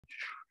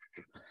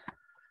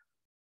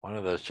One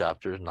of those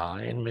chapters,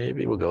 9,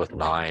 maybe we'll go with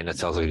 9. That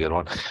sounds like a good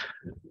one.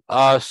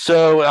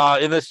 So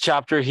in this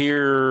chapter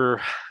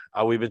here,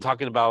 we've been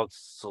talking about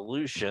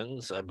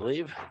solutions, I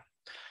believe.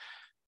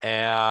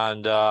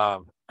 And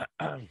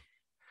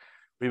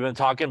we've been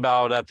talking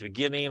about at the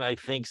beginning, I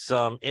think,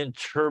 some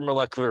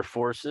intermolecular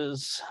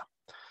forces.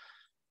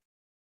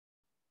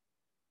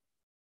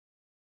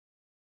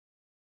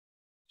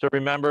 So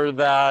remember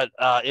that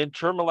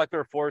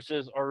intermolecular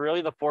forces are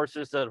really the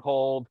forces that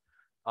hold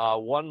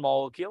one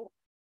molecule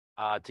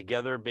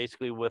together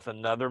basically with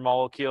another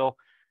molecule.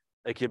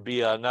 It could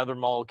be another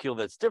molecule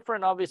that's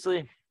different,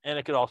 obviously, and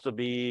it could also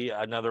be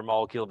another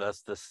molecule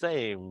that's the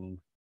same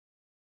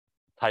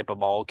type of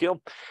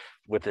molecule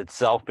with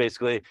itself,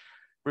 basically.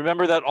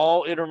 Remember that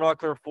all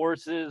intermolecular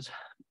forces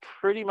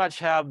pretty much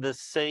have the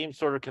same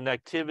sort of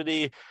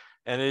connectivity,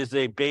 and it is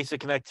a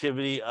basic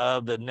connectivity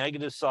of the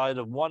negative side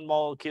of one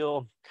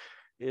molecule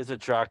is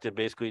attracted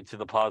basically to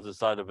the positive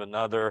side of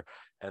another,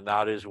 and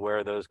that is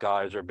where those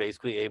guys are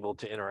basically able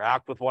to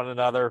interact with one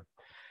another.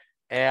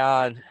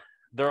 And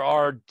there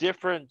are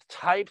different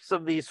types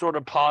of these sort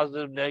of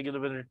positive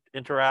negative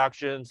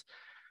interactions.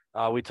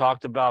 We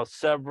talked about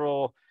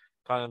several,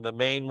 kind of the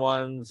main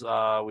ones.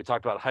 We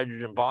talked about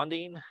hydrogen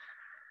bonding,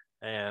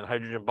 and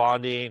hydrogen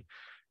bonding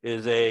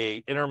is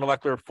a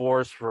intermolecular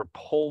force for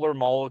polar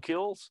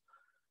molecules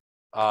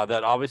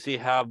that obviously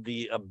have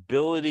the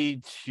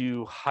ability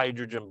to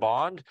hydrogen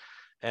bond.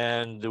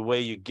 And the way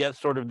you get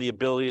sort of the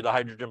ability to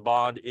hydrogen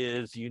bond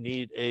is you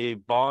need a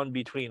bond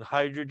between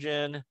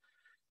hydrogen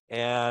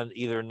and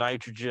either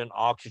nitrogen,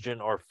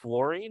 oxygen, or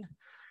fluorine.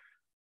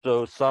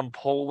 So some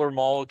polar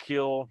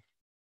molecule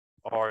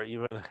or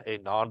even a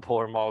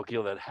non-polar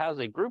molecule that has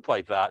a group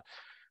like that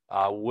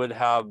would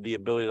have the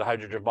ability to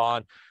hydrogen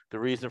bond. The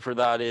reason for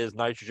that is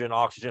nitrogen,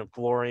 oxygen,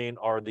 fluorine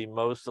are the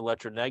most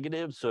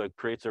electronegative, so it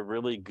creates a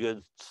really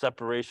good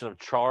separation of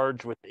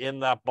charge within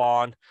that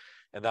bond,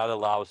 and that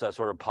allows that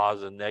sort of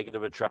positive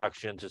negative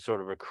attraction to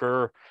sort of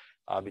occur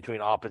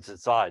between opposite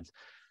sides.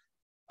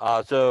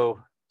 So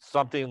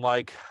something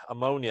like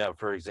ammonia,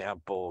 for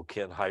example,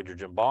 can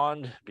hydrogen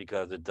bond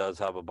because it does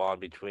have a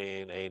bond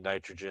between a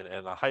nitrogen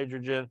and a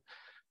hydrogen.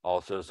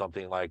 Also,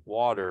 something like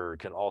water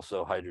can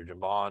also hydrogen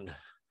bond.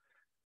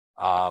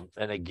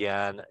 And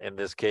again, in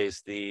this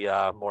case,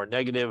 the more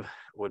negative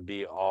would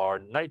be our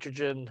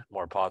nitrogen,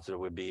 more positive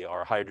would be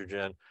our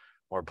hydrogen,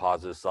 more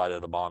positive side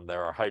of the bond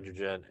there, our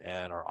hydrogen,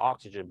 and our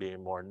oxygen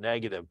being more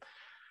negative.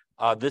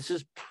 This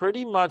is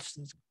pretty much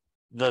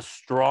the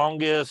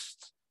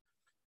strongest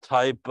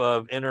type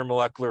of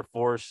intermolecular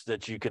force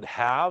that you could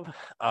have.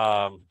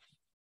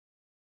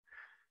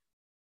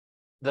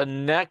 The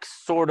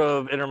next sort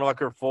of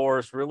intermolecular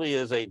force really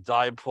is a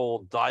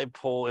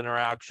dipole-dipole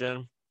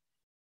interaction.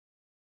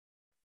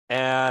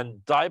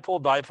 And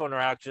dipole-dipole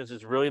interactions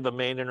is really the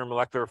main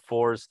intermolecular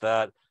force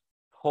that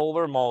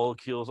polar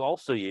molecules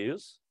also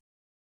use.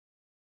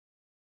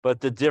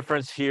 But the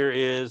difference here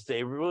is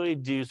they really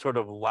do sort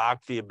of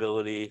lack the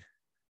ability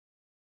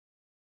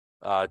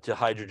to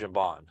hydrogen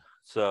bond.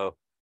 So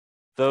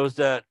those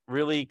that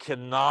really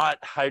cannot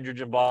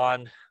hydrogen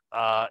bond,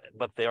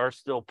 but they are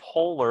still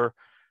polar,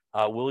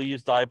 will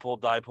use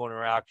dipole-dipole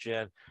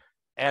interaction.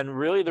 And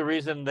really the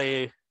reason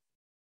they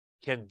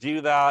can do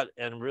that,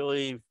 and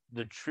really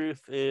the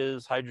truth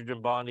is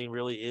hydrogen bonding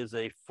really is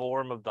a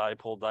form of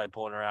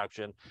dipole-dipole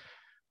interaction.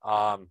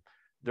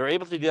 They're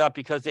able to do that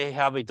because they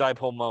have a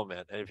dipole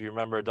moment. And if you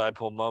remember, a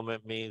dipole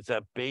moment means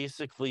that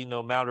basically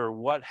no matter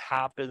what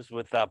happens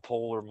with that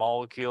polar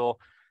molecule,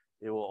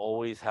 it will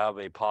always have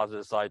a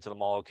positive side to the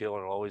molecule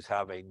and it'll always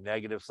have a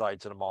negative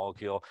side to the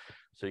molecule.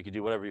 So you can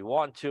do whatever you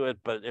want to it,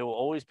 but it will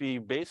always be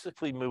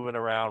basically moving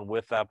around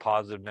with that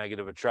positive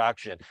negative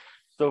attraction.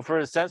 So for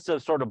a sense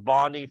of sort of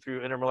bonding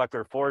through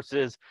intermolecular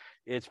forces,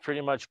 it's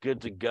pretty much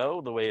good to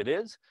go the way it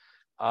is.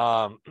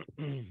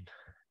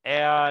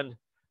 And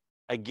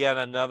again,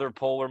 another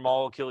polar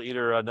molecule,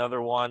 either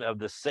another one of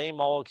the same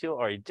molecule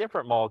or a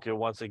different molecule,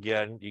 once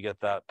again, you get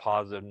that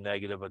positive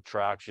negative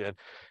attraction.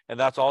 And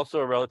that's also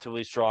a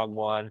relatively strong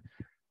one.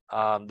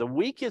 The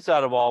weakest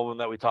out of all of them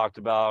that we talked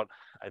about,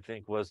 I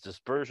think, was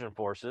dispersion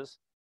forces.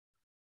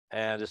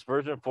 And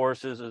dispersion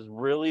forces is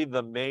really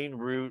the main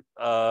route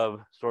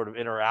of sort of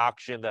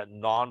interaction that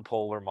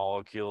nonpolar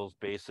molecules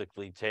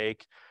basically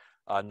take.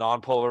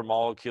 Nonpolar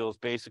molecules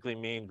basically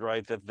mean,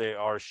 right, that they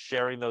are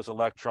sharing those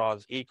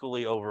electrons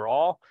equally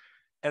overall.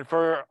 And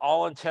for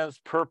all intents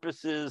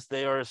purposes,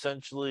 they are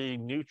essentially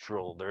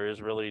neutral. There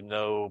is really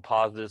no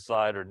positive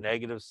side or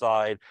negative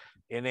side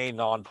in a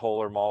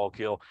nonpolar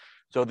molecule.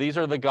 So these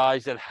are the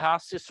guys that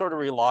has to sort of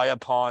rely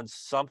upon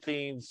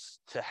something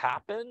to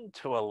happen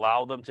to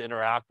allow them to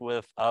interact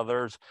with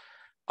others.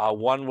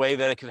 One way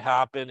that it can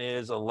happen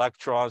is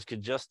electrons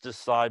can just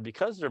decide,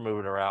 because they're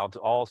moving around, to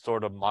all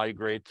sort of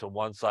migrate to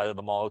one side of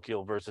the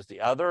molecule versus the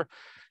other.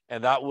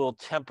 And that will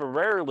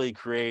temporarily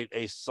create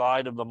a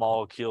side of the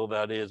molecule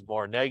that is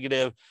more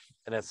negative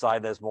and a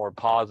side that's more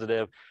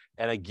positive.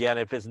 And again,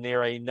 if it's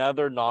near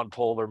another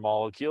nonpolar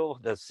molecule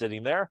that's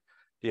sitting there,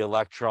 the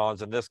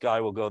electrons in this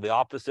guy will go the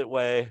opposite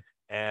way,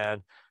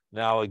 And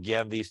now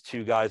again, these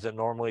two guys that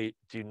normally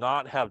do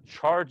not have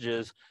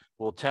charges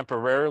will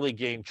temporarily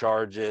gain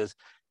charges,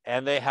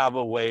 and they have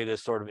a way to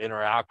sort of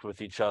interact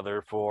with each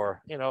other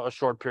for, you know, a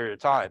short period of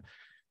time.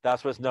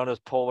 That's what's known as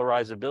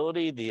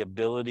polarizability, the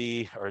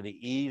ability or the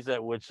ease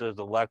at which those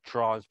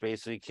electrons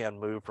basically can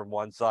move from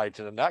one side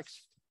to the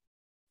next.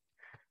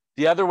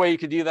 The other way you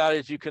can do that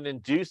is you can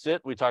induce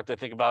it. We talked, I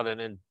think, about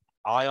an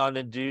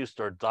ion-induced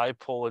or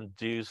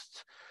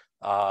dipole-induced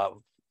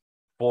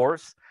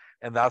force.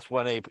 And that's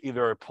when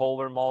either a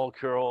polar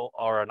molecule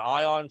or an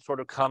ion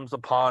sort of comes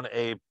upon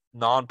a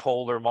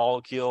non-polar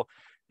molecule.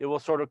 It will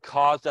sort of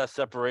cause that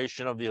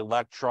separation of the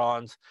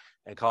electrons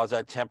and cause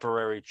that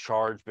temporary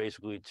charge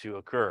basically to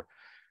occur.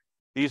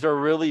 These are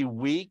really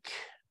weak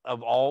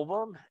of all of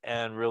them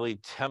and really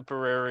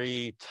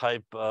temporary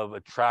type of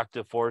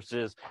attractive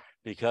forces,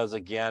 because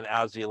again,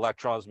 as the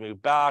electrons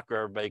move back or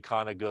everybody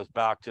kind of goes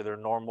back to their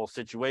normal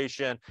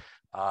situation,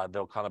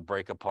 they'll kind of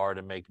break apart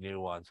and make new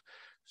ones.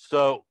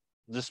 So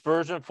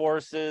dispersion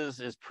forces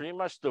is pretty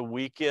much the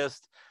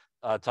weakest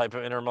type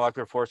of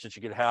intermolecular force that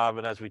you could have.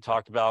 And as we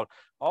talked about,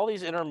 all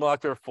these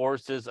intermolecular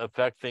forces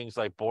affect things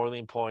like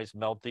boiling points,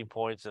 melting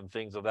points, and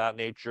things of that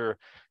nature.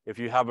 If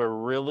you have a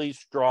really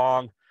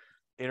strong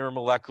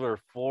intermolecular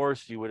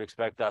force, you would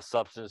expect that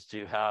substance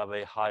to have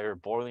a higher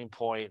boiling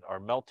point or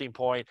melting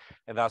point,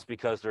 and that's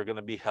because they're going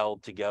to be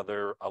held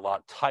together a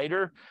lot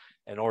tighter.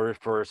 In order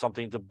for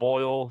something to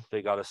boil,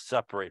 they got to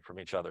separate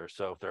from each other.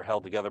 So if they're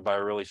held together by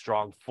a really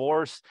strong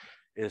force,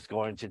 it's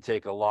going to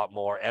take a lot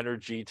more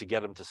energy to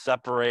get them to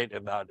separate,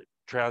 and that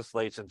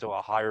translates into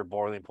a higher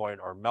boiling point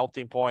or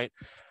melting point.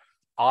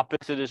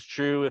 Opposite is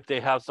true if they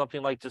have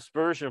something like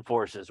dispersion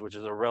forces, which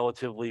is a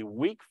relatively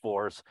weak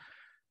force.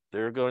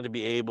 They're going to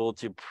be able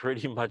to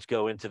pretty much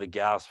go into the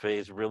gas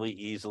phase really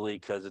easily,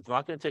 because it's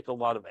not going to take a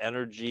lot of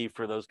energy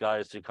for those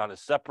guys to kind of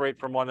separate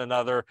from one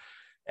another.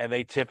 And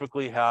they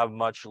typically have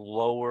much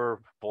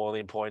lower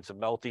boiling points and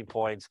melting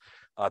points,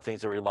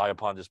 things that rely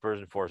upon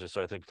dispersion forces.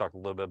 So I think talk a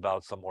little bit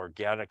about some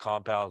organic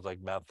compounds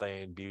like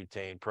methane,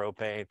 butane,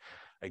 propane.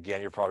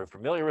 Again, you're probably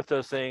familiar with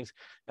those things,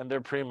 and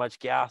they're pretty much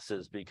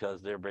gases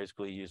because they're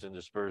basically using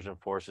dispersion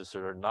forces, so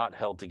they're not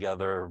held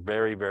together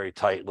very, very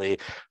tightly.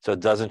 So it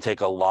doesn't take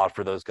a lot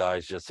for those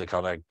guys just to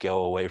kind of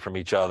go away from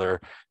each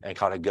other and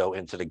kind of go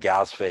into the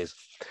gas phase.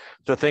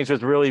 So things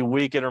with really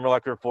weak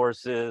intermolecular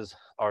forces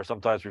are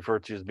sometimes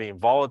referred to as being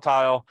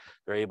volatile.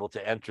 They're able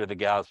to enter the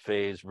gas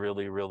phase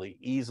really, really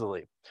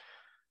easily.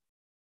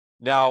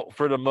 Now,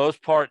 for the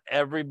most part,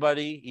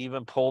 everybody,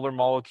 even polar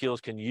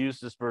molecules, can use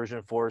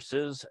dispersion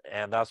forces.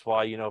 And that's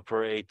why, you know,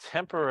 for a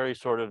temporary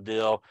sort of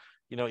deal,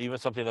 you know, even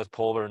something that's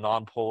polar and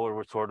non-polar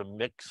would sort of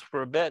mix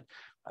for a bit.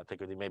 I think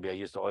maybe I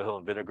used the oil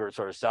and vinegar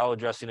sort of salad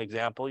dressing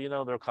example, you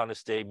know, they'll kind of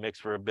stay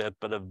mixed for a bit,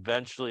 but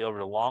eventually over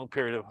a long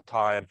period of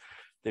time,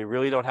 they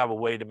really don't have a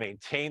way to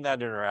maintain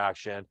that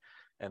interaction,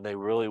 and they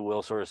really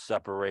will sort of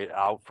separate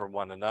out from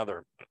one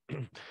another.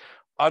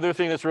 Other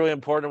thing that's really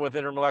important with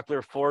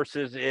intermolecular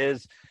forces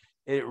is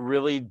it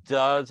really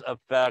does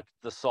affect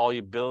the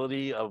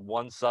solubility of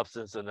one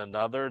substance in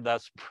another.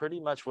 That's pretty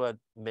much what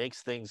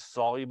makes things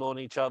soluble in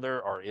each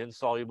other or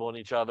insoluble in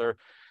each other.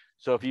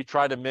 So if you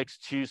try to mix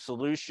two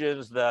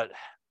solutions that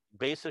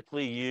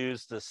basically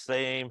use the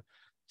same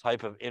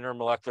type of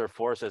intermolecular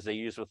force as they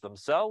use with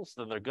themselves,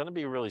 then they're going to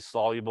be really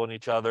soluble in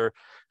each other.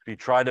 If you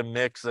try to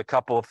mix a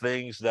couple of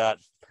things that,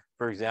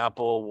 for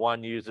example,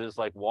 one uses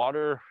like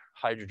water,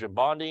 hydrogen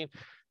bonding,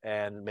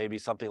 and maybe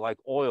something like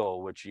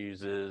oil, which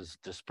uses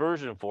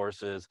dispersion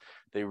forces,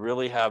 they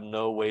really have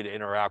no way to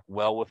interact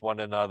well with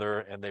one another,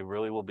 and they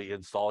really will be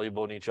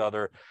insoluble in each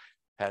other.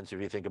 Hence, if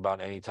you think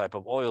about any type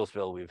of oil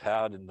spill we've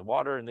had in the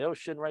water in the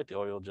ocean, right, the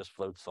oil just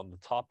floats on the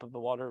top of the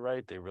water,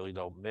 right? They really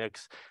don't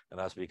mix, and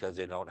that's because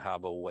they don't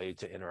have a way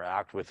to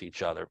interact with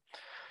each other.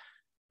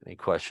 Any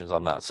questions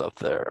on that stuff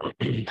there?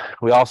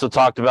 We also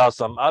talked about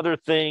some other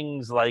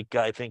things like,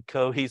 I think,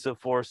 cohesive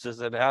forces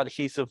and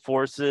adhesive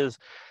forces.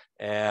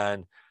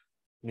 And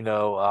you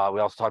know, we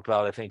also talked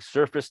about, I think,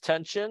 surface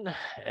tension.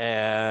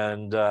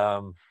 And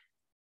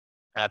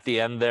at the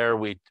end there,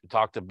 we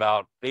talked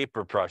about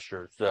vapor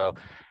pressure. So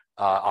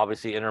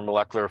obviously,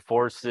 intermolecular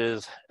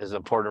forces is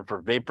important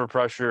for vapor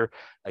pressure.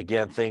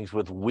 Again, things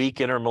with weak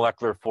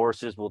intermolecular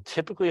forces will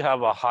typically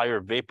have a higher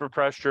vapor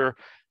pressure.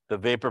 The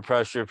vapor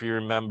pressure, if you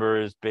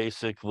remember, is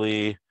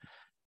basically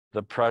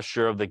the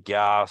pressure of the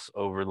gas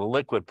over the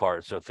liquid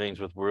part. So things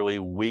with really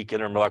weak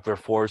intermolecular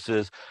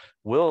forces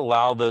will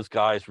allow those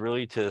guys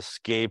really to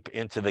escape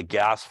into the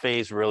gas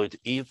phase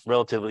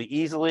relatively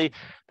easily.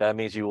 That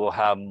means you will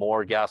have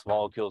more gas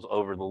molecules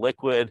over the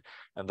liquid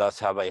and thus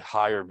have a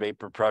higher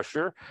vapor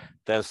pressure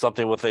than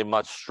something with a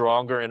much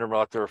stronger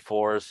intermolecular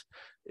force.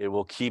 It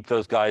will keep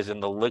those guys in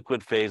the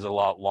liquid phase a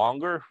lot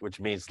longer, which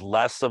means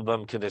less of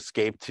them can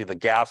escape to the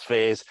gas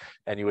phase,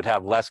 and you would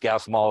have less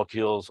gas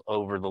molecules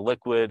over the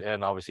liquid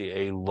and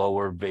obviously a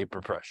lower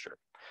vapor pressure.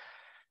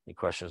 Any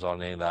questions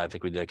on any of that? I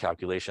think we did a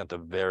calculation at the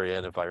very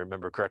end, if I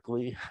remember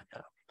correctly.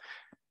 Yeah.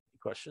 Any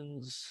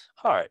questions?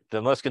 All right,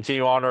 then let's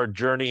continue on our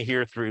journey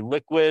here through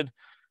liquid.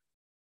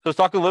 So let's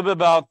talk a little bit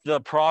about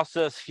the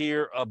process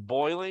here of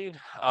boiling.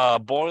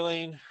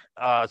 Boiling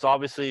is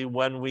obviously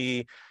when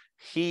we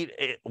heat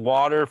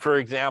water, for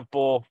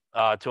example,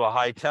 to a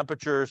high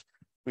temperatures,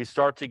 we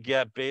start to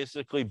get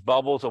basically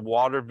bubbles of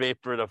water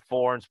vapor that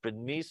forms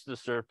beneath the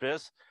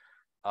surface.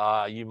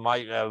 You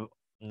might have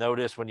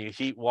noticed when you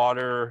heat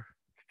water,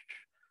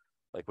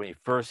 like when you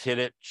first hit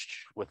it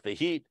with the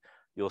heat,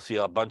 you'll see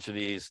a bunch of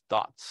these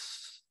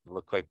dots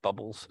look like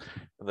bubbles,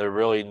 and they're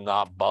really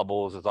not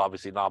bubbles. It's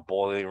obviously not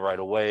boiling right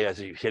away as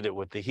you hit it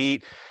with the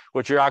heat.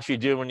 What you're actually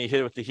doing when you hit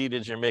it with the heat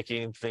is you're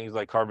making things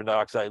like carbon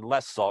dioxide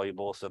less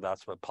soluble, so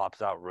that's what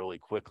pops out really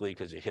quickly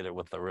because you hit it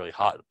with a really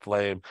hot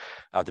flame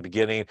at the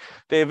beginning.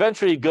 They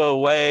eventually go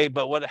away,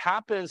 but what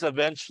happens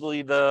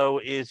eventually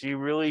though is you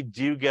really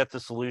do get the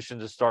solution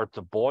to start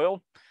to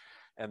boil.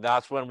 And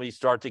that's when we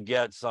start to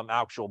get some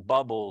actual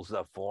bubbles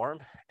that form.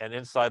 And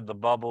inside the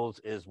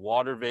bubbles is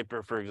water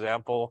vapor, for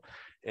example,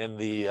 in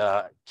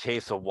the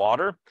case of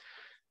water.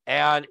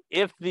 And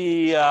if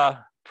the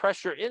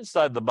pressure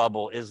inside the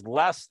bubble is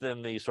less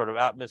than the sort of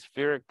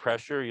atmospheric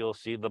pressure, you'll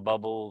see the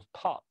bubbles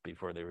pop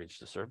before they reach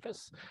the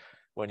surface.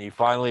 When you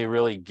finally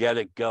really get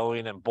it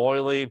going and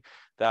boiling,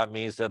 that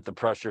means that the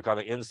pressure kind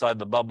of inside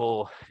the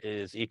bubble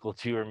is equal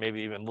to, or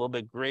maybe even a little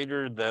bit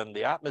greater than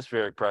the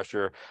atmospheric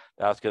pressure.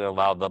 That's going to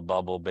allow the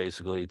bubble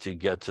basically to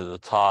get to the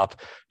top.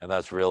 And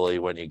that's really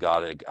when you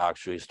got it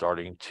actually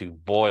starting to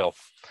boil.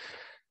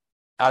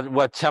 At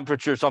what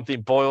temperature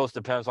something boils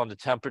depends on the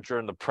temperature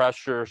and the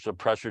pressure. So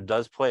pressure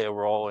does play a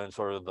role in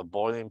sort of the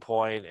boiling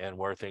point and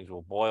where things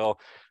will boil.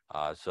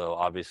 So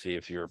obviously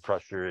if your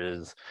pressure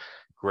is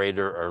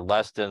greater or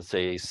less than,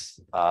 say,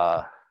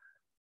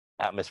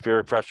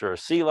 atmospheric pressure or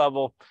sea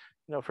level,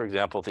 for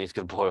example, things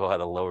can boil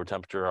at a lower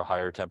temperature or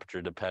higher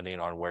temperature depending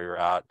on where you're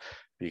at.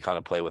 You kind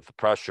of play with the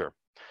pressure.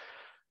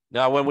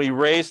 Now, when we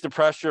raise the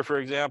pressure, for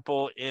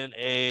example, in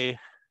a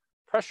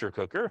pressure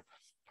cooker,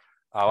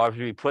 after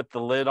we put the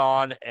lid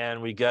on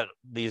and we get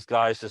these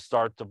guys to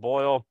start to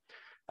boil,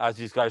 as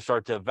these guys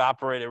start to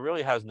evaporate, it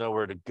really has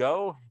nowhere to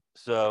go.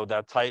 So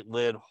that tight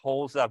lid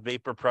holds that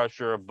vapor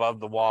pressure above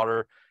the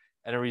water,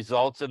 and it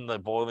results in the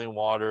boiling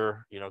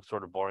water,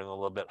 sort of boiling a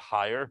little bit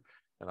higher.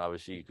 And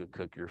obviously you could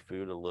cook your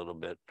food a little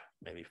bit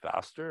maybe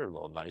faster, a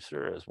little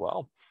nicer as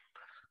well.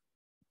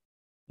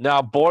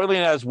 Now, boiling,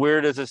 as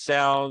weird as it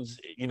sounds,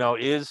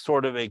 is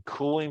sort of a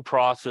cooling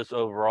process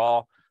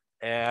overall.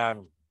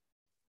 And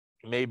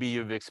maybe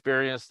you've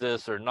experienced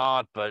this or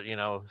not, but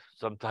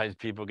sometimes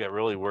people get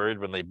really worried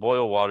when they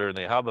boil water and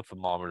they have a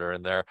thermometer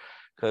in there,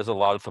 because a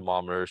lot of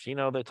thermometers,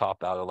 they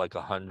top out at like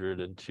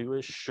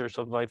 102-ish or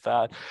something like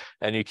that,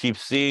 and you keep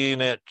seeing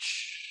it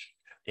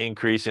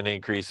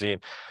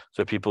increasing.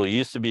 So people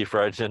used to be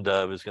frightened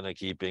of is going to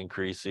keep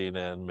increasing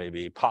and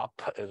maybe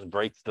pop and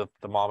break the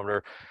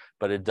thermometer,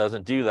 but it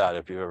doesn't do that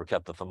if you've ever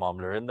kept the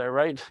thermometer in there,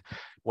 right?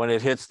 When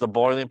it hits the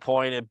boiling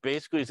point, it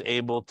basically is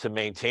able to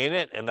maintain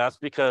it, and that's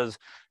because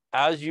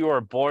as you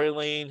are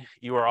boiling,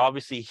 you are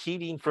obviously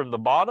heating from the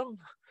bottom.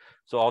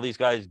 So all these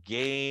guys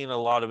gain a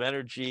lot of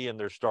energy and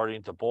they're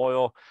starting to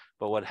boil.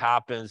 But what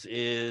happens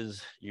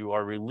is you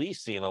are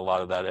releasing a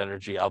lot of that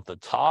energy out the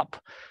top.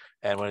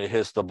 And when it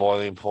hits the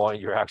boiling point,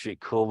 you're actually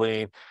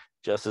cooling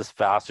just as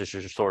fast as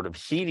you're sort of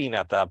heating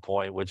at that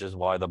point, which is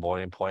why the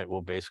boiling point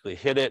will basically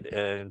hit it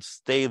and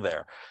stay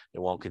there. It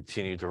won't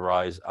continue to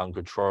rise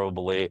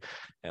uncontrollably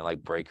and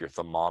like break your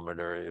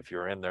thermometer if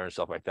you're in there and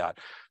stuff like that.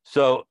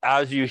 So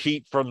as you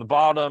heat from the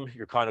bottom,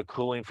 you're kind of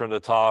cooling from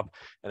the top.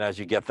 And as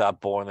you get that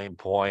boiling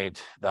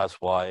point, that's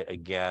why,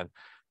 again,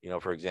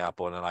 for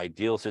example, in an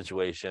ideal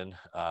situation,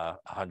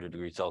 100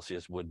 degrees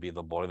Celsius would be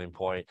the boiling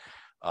point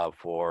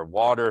for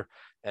water.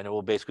 And it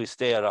will basically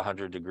stay at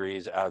 100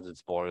 degrees as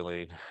it's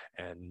boiling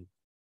and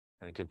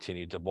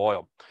continue to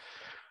boil.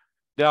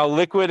 Now,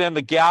 liquid and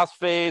the gas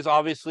phase,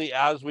 obviously,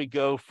 as we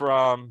go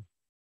from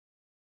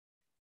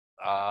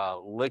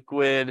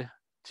liquid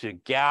to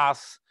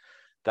gas,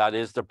 that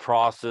is the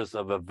process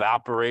of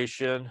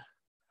evaporation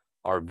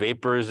or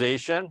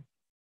vaporization.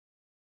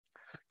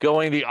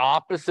 Going the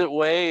opposite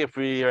way, if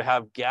we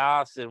have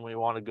gas and we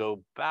want to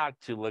go back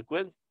to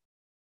liquid,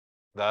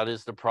 that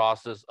is the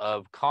process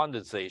of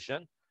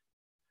condensation.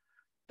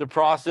 The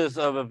process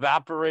of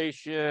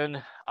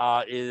evaporation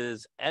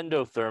is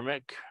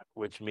endothermic,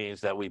 which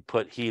means that we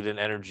put heat and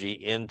energy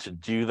in to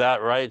do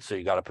that, right? So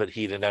you got to put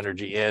heat and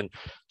energy in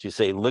to,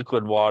 say,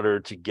 liquid water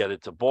to get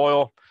it to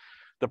boil.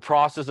 The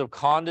process of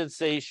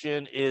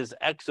condensation is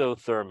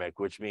exothermic,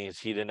 which means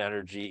heat and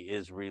energy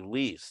is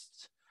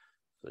released.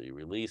 So you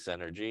release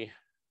energy,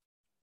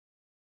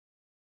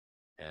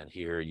 and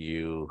here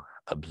you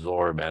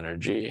absorb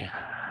energy.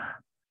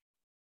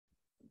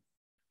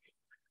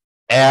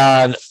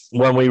 And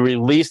when we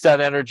release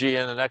that energy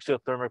in an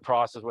exothermic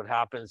process, what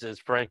happens is,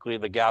 frankly,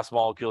 the gas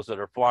molecules that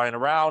are flying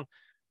around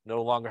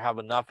no longer have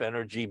enough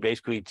energy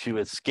basically to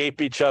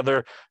escape each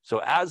other.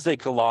 So as they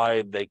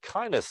collide, they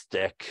kind of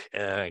stick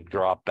and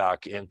drop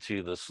back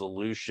into the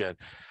solution.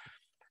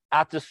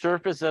 At the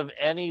surface of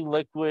any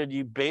liquid,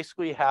 you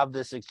basically have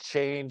this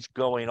exchange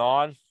going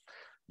on.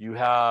 you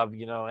have,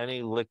 you know,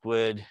 any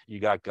liquid, you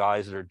got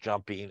guys that are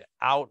jumping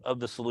out of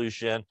the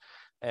solution,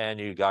 and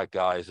you got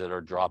guys that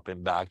are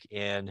dropping back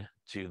in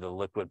to the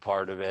liquid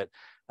part of it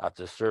at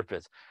the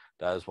surface.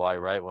 That is why,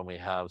 right, when we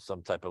have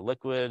some type of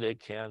liquid, it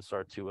can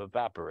start to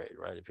evaporate,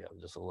 right? If you have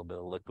just a little bit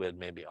of liquid,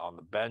 maybe on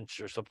the bench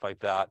or something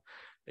like that,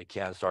 it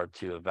can start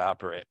to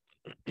evaporate.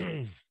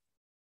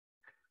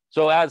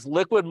 So as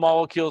liquid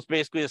molecules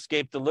basically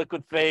escape the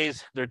liquid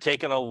phase, they're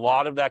taking a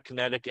lot of that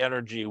kinetic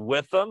energy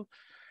with them.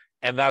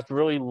 And that's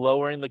really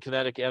lowering the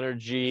kinetic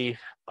energy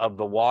of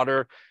the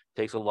water.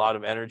 It takes a lot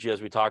of energy, as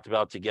we talked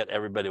about, to get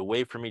everybody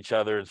away from each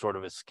other and sort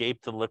of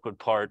escape the liquid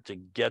part to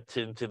get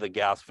into the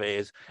gas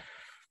phase.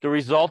 The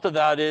result of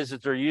that is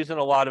that they're using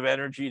a lot of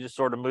energy to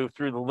sort of move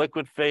through the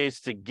liquid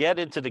phase to get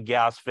into the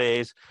gas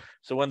phase.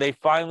 So when they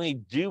finally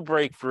do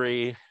break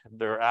free,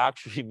 they're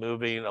actually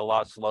moving a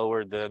lot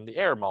slower than the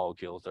air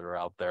molecules that are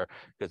out there,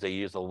 because they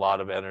use a lot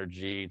of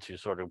energy to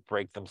sort of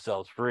break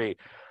themselves free.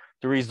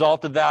 The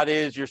result of that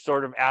is you're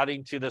sort of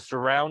adding to the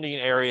surrounding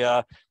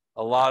area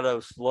a lot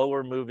of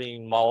slower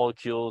moving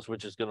molecules,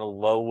 which is going to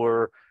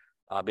lower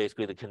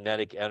basically the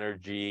kinetic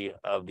energy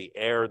of the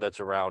air that's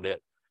around it.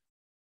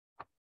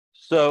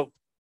 So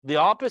the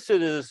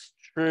opposite is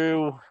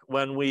true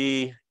when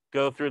we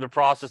go through the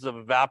process of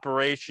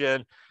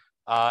evaporation.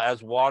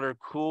 As water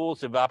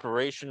cools,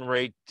 evaporation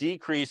rate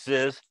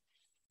decreases.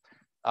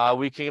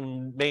 We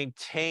can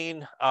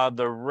maintain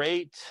the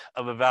rate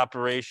of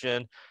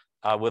evaporation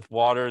with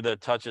water that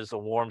touches a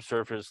warm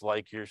surface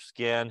like your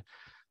skin.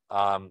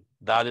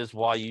 That is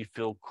why you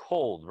feel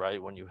cold,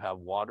 right, when you have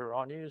water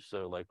on you.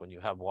 So like when you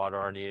have water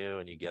on you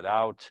and you get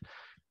out,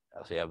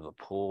 say you have the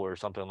pool or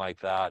something like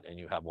that, and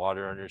you have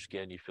water on your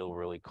skin, you feel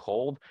really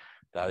cold.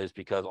 That is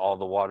because all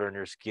the water in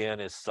your skin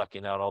is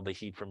sucking out all the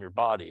heat from your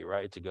body,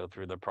 right? To go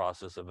through the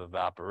process of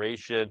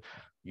evaporation,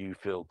 you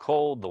feel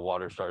cold, the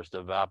water starts to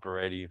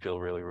evaporate, and you feel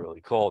really,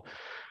 really cold.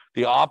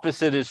 The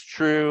opposite is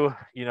true,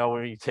 you know,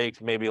 when you take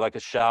maybe like a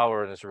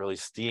shower and it's really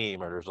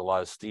steam, or there's a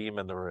lot of steam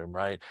in the room,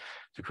 right?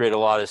 To create a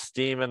lot of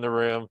steam in the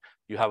room,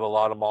 you have a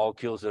lot of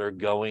molecules that are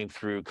going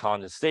through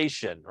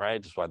condensation,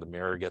 right? That's why the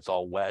mirror gets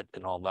all wet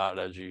and all that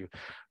as you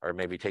are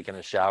maybe taking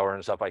a shower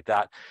and stuff like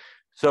that.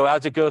 So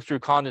as it goes through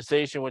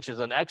condensation, which is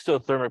an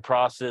exothermic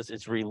process,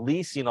 it's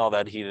releasing all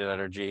that heat and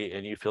energy,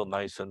 and you feel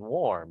nice and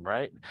warm,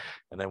 right?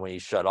 And then when you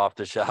shut off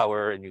the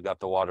shower and you got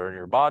the water in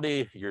your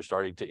body, you're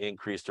starting to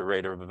increase the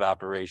rate of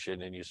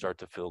evaporation, and you start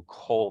to feel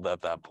cold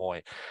at that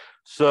point.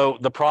 So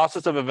the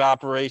process of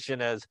evaporation,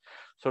 as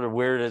sort of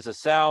weird as it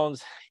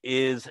sounds,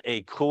 is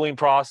a cooling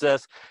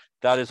process.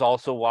 That is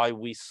also why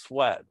we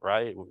sweat,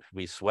 right?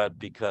 We sweat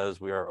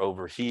because we are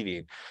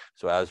overheating.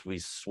 So as we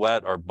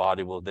sweat, our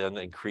body will then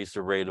increase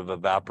the rate of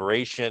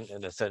evaporation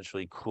and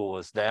essentially cool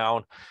us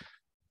down.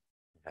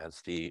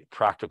 That's the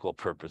practical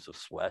purpose of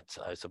sweat,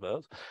 I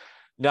suppose.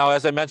 Now,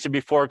 as I mentioned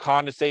before,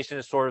 condensation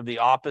is sort of the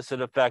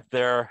opposite effect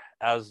there.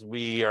 As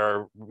we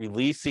are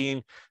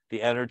releasing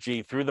the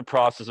energy through the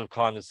process of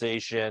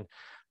condensation,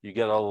 you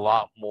get a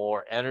lot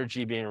more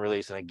energy being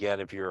released. And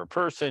again, if you're a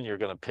person, you're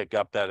going to pick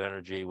up that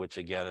energy, which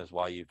again is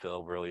why you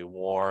feel really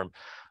warm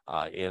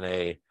in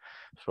a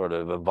sort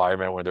of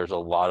environment where there's a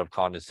lot of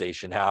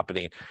condensation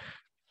happening.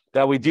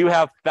 Now, we do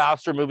have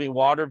faster moving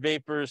water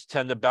vapors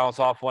tend to bounce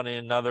off one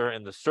another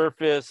in the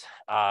surface.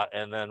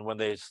 And then when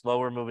they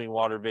slower moving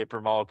water vapor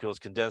molecules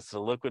condense to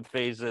liquid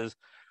phases,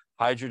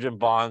 hydrogen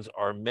bonds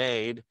are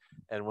made.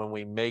 And when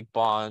we make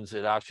bonds,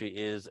 it actually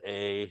is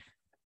a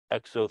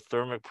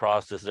exothermic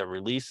process that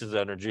releases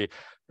energy.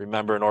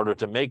 Remember, in order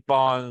to make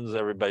bonds,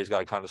 everybody's got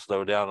to kind of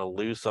slow down and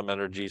lose some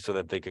energy so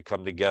that they could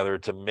come together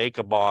to make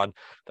a bond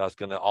that's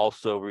going to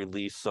also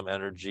release some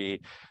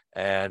energy.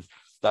 And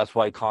that's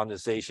why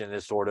condensation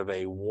is sort of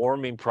a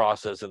warming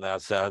process in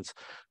that sense,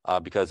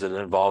 because it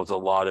involves a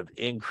lot of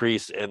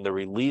increase in the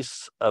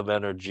release of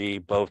energy,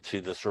 both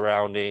to the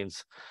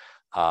surroundings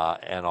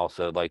and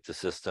also like the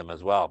system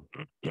as well.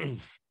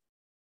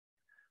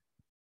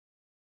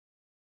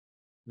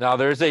 Now,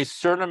 there's a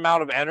certain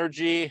amount of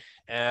energy,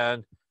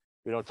 and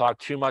we don't talk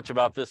too much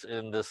about this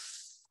in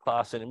this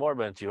class anymore,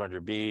 but in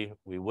 200B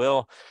we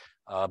will.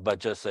 But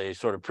just a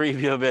sort of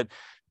preview of it,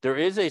 there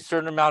is a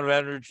certain amount of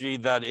energy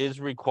that is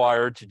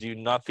required to do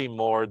nothing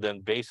more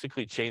than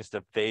basically change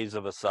the phase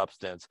of a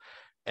substance.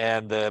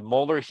 And the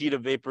molar heat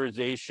of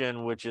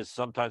vaporization, which is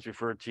sometimes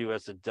referred to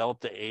as the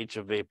delta H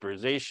of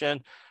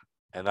vaporization,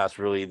 and that's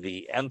really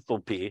the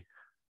enthalpy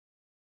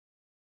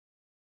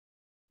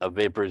of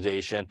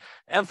vaporization.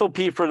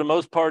 Enthalpy, for the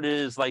most part,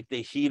 is like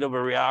the heat of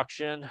a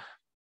reaction.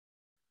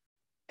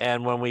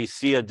 And when we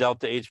see a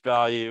delta H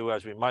value,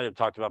 as we might have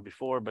talked about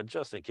before, but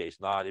just in case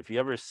not, if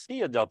you ever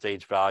see a delta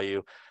H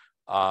value,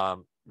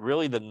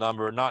 really the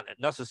number, not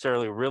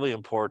necessarily really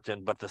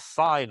important, but the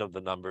sign of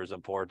the number is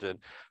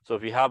important. So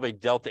if you have a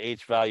delta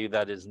H value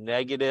that is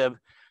negative,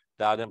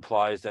 that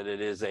implies that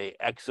it is a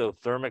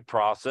exothermic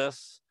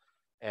process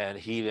and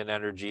heat and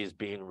energy is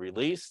being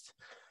released.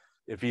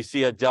 If you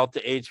see a delta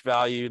H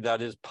value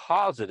that is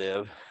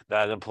positive,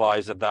 that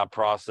implies that that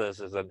process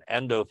is an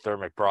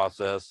endothermic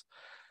process.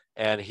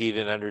 and heat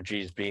and energy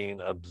is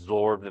being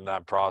absorbed in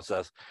that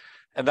process.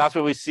 And that's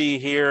what we see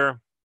here.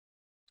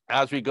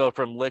 As we go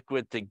from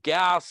liquid to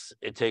gas,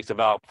 it takes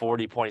about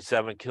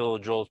 40.7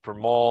 kilojoules per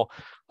mole.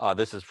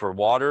 This is for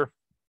water.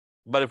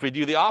 But if we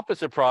do the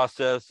opposite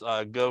process,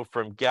 go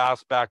from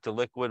gas back to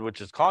liquid, which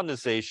is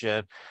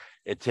condensation,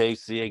 it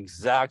takes the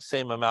exact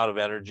same amount of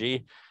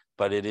energy,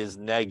 but it is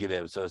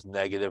negative. So it's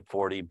negative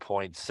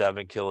 40.7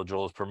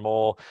 kilojoules per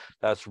mole.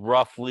 That's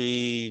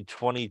roughly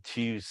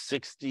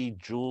 2260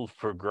 joules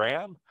per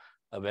gram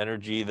of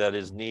energy that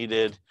is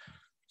needed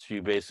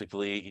to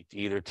basically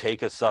either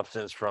take a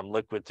substance from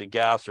liquid to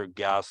gas or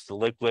gas to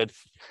liquid.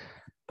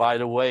 By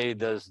the way,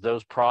 does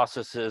those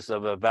processes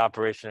of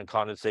evaporation and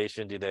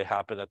condensation, do they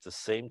happen at the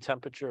same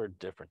temperature or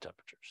different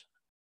temperatures?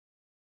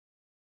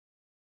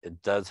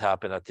 It does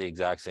happen at the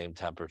exact same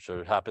temperature.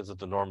 It happens at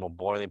the normal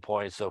boiling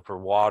point. So for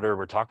water,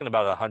 we're talking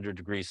about 100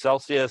 degrees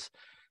Celsius,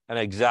 and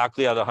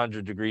exactly at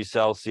 100 degrees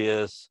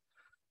Celsius,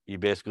 you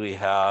basically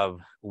have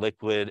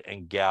liquid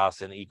and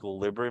gas in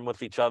equilibrium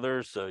with each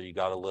other. So you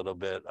got a little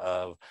bit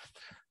of,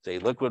 say,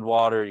 liquid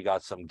water, you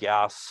got some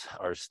gas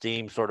or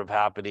steam sort of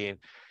happening.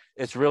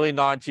 It's really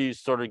not until you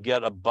sort of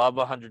get above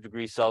 100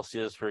 degrees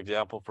Celsius, for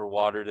example, for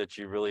water, that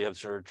you really have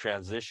sort of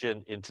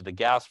transitioned into the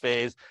gas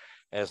phase.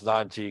 And it's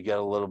not until you get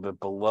a little bit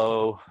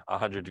below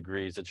 100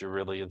 degrees that you're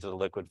really into the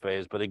liquid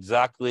phase. But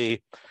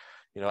exactly,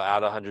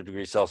 at 100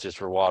 degrees Celsius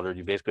for water,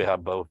 you basically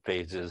have both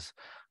phases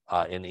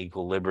in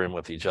equilibrium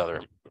with each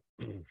other.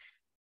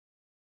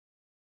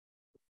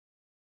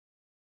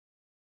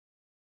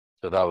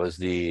 So that was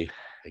the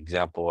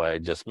example I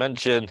just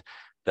mentioned,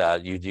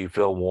 that you do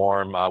feel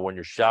warm when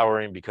you're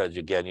showering because,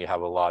 again, you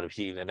have a lot of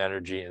heat and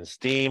energy and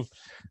steam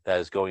that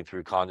is going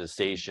through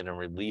condensation and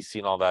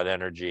releasing all that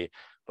energy.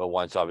 But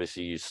once,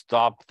 obviously, you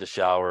stop the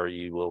shower,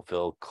 you will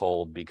feel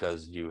cold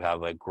because you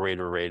have a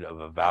greater rate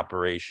of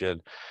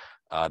evaporation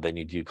than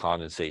you do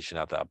condensation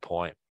at that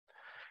point.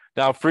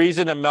 Now,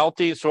 freezing and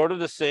melting, sort of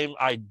the same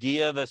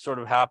idea that sort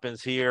of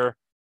happens here.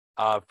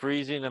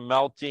 Freezing and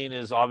melting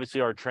is obviously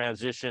our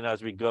transition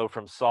as we go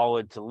from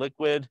solid to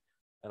liquid,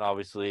 and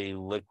obviously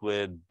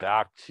liquid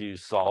back to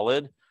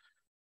solid.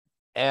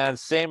 And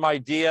same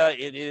idea,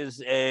 it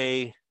is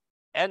a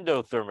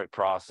endothermic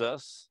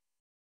process.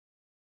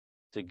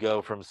 To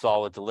go from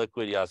solid to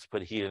liquid, you have to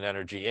put heat and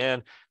energy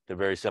in. The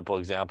very simple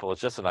example,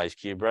 it's just an ice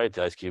cube, right?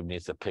 The ice cube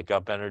needs to pick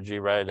up energy,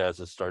 right, as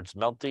it starts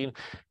melting.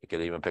 It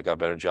can even pick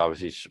up energy,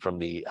 obviously, from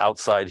the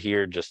outside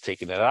here, just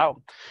taking it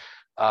out.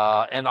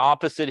 And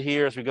opposite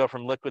here, as we go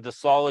from liquid to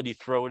solid, you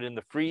throw it in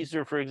the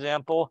freezer, for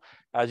example.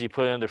 As you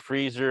put it in the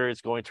freezer,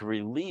 it's going to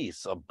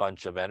release a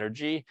bunch of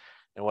energy.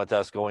 And what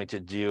that's going to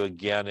do,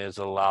 again, is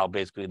allow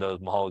basically those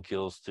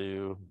molecules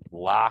to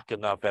lack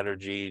enough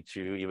energy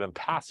to even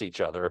pass each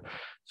other.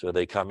 So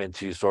they come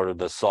into sort of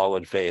the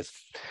solid phase.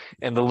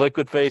 In the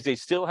liquid phase, they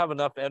still have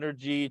enough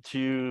energy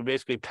to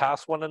basically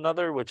pass one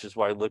another, which is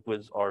why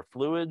liquids are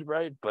fluid,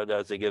 right? But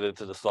as they get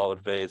into the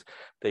solid phase,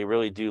 they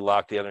really do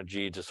lack the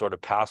energy to sort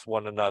of pass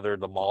one another,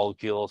 the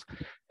molecules.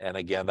 And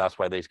again, that's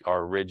why they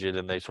are rigid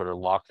and they sort of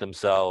lock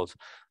themselves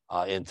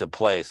into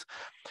place.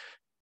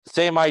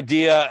 Same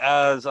idea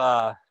as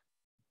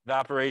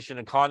evaporation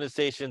and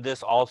condensation.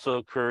 This also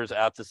occurs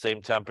at the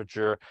same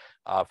temperature.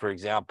 For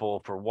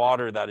example, for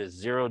water, that is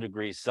 0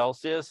 degrees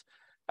Celsius.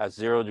 At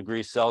 0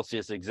 degrees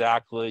Celsius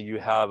exactly, you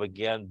have,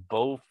 again,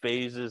 both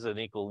phases in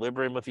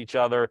equilibrium with each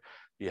other.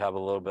 You have a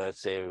little bit,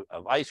 say,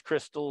 of ice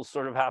crystals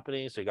sort of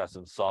happening. So you got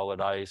some solid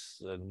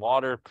ice and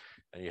water,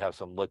 and you have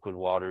some liquid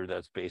water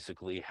that's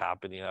basically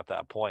happening at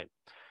that point.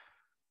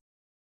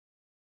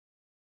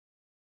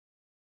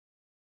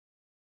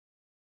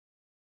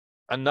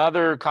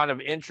 Another kind of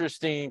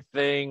interesting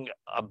thing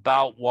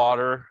about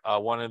water,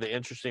 one of the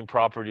interesting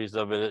properties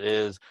of it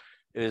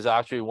is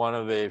actually one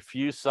of a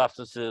few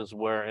substances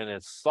where in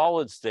its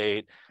solid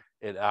state,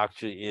 it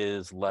actually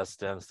is less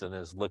dense than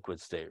its liquid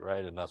state,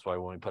 right? And that's why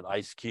when we put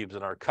ice cubes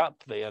in our cup,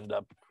 they end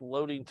up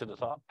floating to the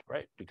top,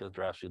 right? Because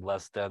they're actually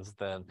less dense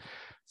than,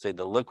 say,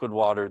 the liquid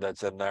water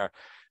that's in there.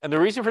 And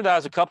the reason for that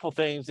is a couple of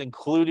things,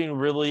 including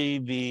really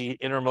the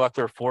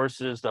intermolecular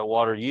forces that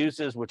water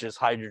uses, which is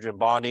hydrogen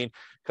bonding,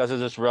 because of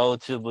this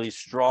relatively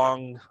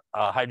strong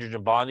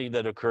hydrogen bonding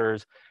that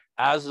occurs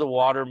as the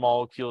water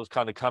molecules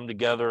kind of come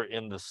together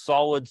in the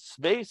solid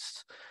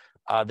space.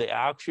 They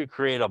actually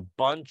create a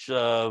bunch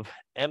of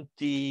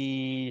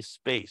empty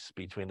space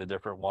between the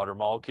different water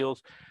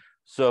molecules.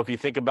 So if you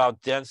think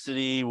about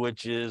density,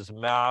 which is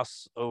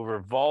mass over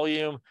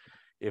volume,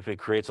 if it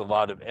creates a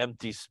lot of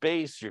empty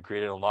space, you're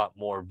creating a lot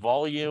more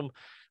volume,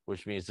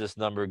 which means this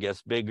number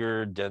gets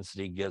bigger,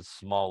 density gets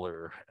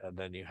smaller. And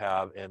then you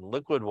have in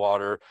liquid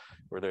water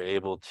where they're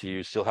able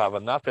to still have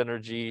enough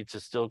energy to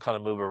still kind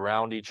of move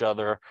around each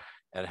other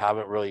and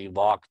haven't really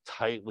locked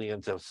tightly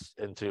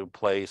into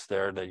place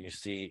there that you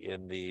see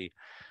in the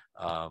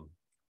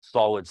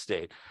solid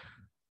state.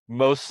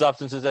 Most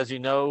substances, as you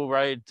know,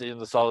 right, in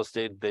the solid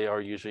state, they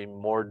are usually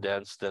more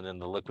dense than in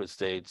the liquid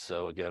state.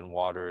 So again,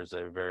 water is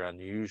a very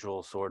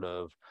unusual sort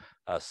of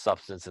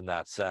substance in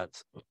that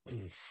sense.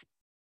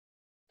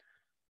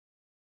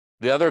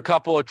 The other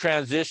couple of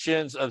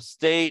transitions of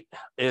state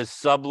is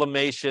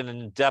sublimation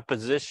and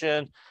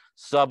deposition.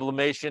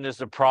 Sublimation is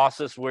the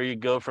process where you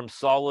go from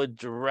solid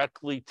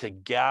directly to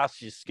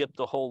gas. You skip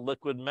the whole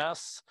liquid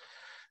mess,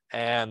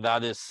 and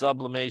that is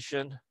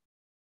sublimation.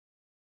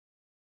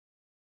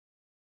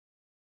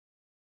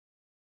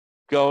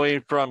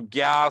 Going from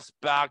gas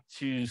back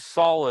to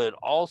solid,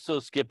 also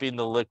skipping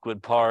the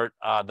liquid part,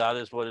 that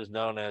is what is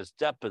known as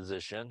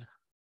deposition,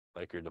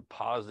 like you're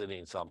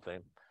depositing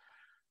something.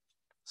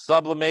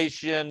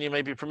 Sublimation, you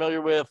may be familiar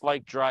with,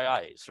 like dry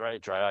ice,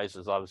 right? Dry ice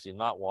is obviously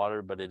not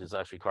water, but it is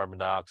actually carbon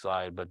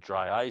dioxide. But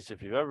dry ice,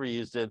 if you've ever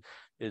used it,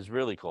 is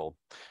really cold.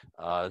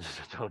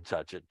 Don't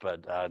touch it.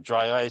 But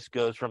dry ice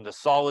goes from the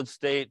solid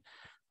state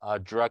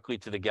directly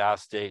to the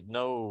gas state.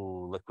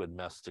 No liquid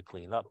mess to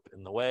clean up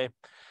in the way.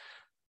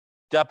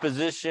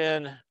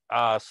 Deposition,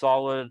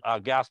 solid,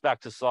 gas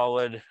back to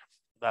solid.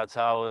 That's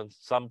how in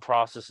some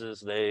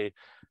processes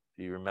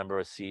if you remember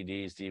what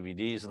CDs,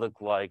 DVDs look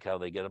like, how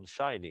they get them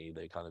shiny.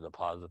 They kind of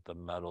deposit the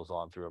metals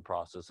on through a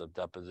process of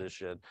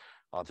deposition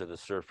onto the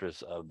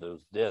surface of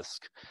those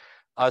discs.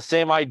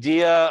 Same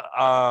idea,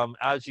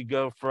 as you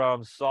go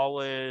from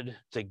solid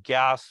to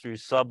gas through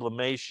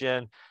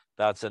sublimation,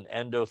 that's an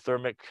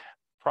endothermic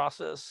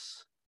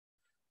process.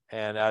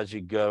 And as you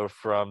go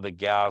from the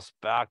gas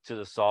back to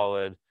the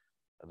solid,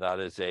 that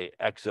is a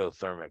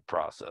exothermic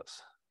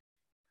process.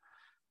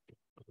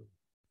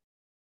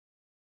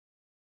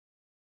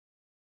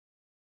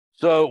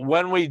 So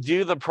when we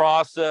do the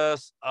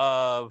process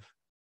of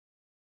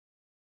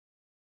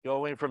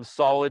going from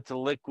solid to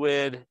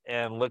liquid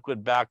and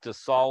liquid back to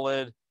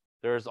solid,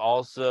 there's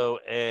also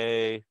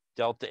a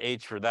delta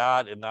H for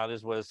that, and that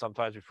is what is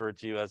sometimes referred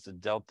to as the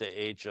delta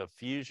H of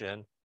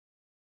fusion.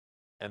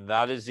 And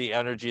that is the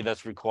energy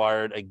that's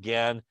required,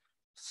 again,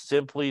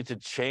 simply to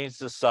change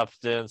the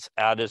substance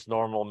at its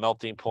normal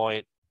melting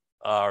point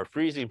or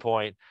freezing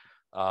point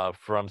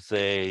from,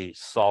 say,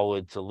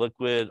 solid to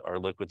liquid or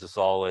liquid to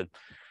solid.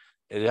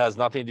 It has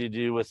nothing to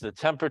do with the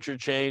temperature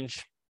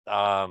change.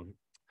 And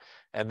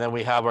then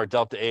we have our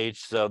delta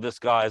H. So this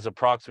guy is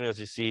approximately, as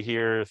you see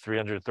here,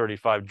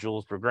 335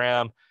 joules per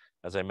gram.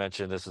 As I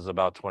mentioned, this is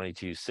about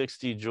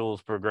 2260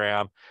 joules per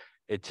gram.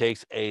 It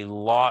takes a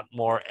lot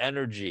more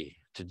energy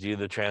to do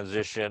the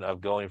transition of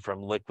going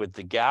from liquid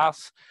to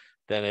gas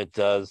than it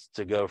does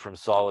to go from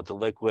solid to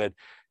liquid.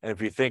 And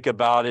if you think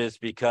about it, it's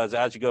because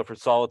as you go from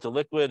solid to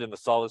liquid in the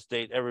solid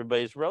state,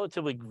 everybody's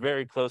relatively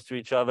very close to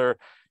each other.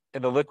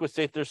 In the liquid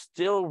state, they're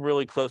still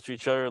really close to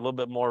each other, a little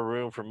bit more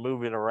room for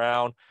moving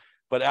around.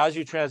 But as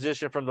you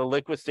transition from the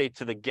liquid state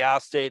to the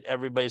gas state,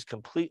 everybody's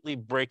completely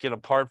breaking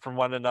apart from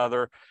one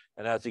another.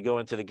 And as you go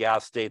into the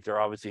gas state, they're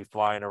obviously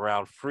flying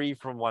around free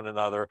from one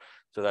another.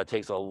 So that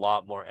takes a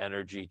lot more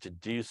energy to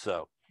do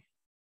so.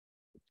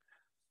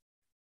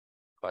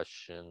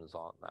 Questions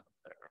on that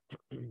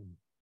there?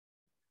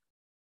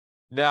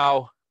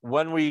 Now,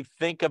 when we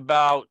think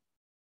about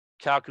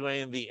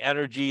calculating the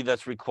energy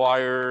that's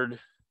required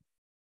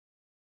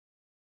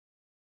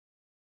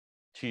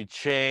to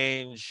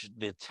change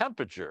the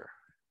temperature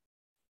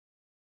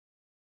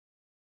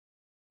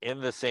in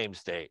the same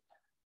state.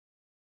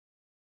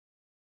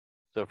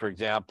 So for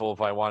example, if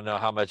I want to know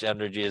how much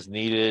energy is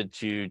needed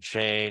to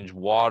change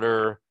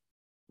water,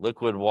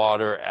 liquid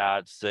water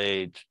at,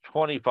 say,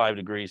 25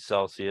 degrees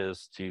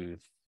Celsius to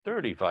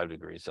 35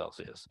 degrees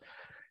Celsius.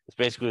 It's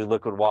basically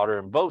liquid water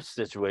in both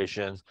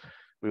situations.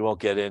 We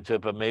won't get into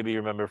it, but maybe you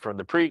remember from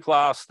the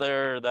pre-class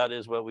there, that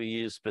is what we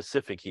use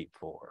specific heat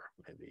for.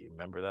 Maybe you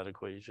remember that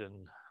equation?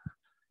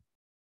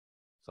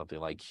 Something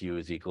like Q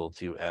is equal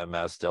to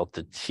ms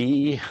delta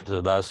T.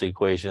 So that's the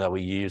equation that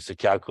we use to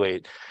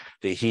calculate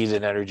the heat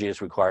and energy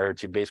is required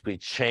to basically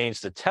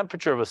change the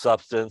temperature of a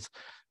substance,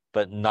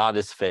 but not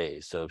its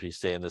phase. So if you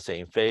stay in the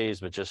same phase,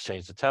 but just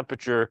change the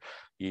temperature,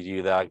 you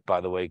do that.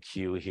 By the way,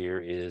 Q here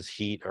is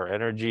heat or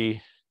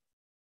energy.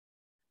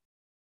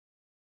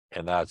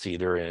 And that's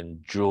either in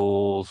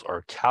joules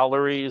or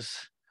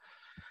calories.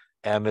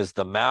 M is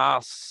the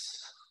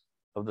mass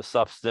of the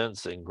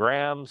substance in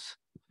grams.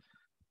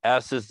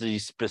 S is the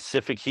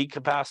specific heat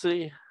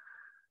capacity.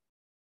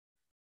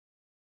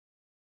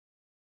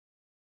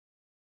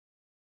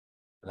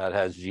 That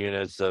has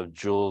units of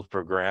joules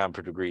per gram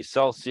per degree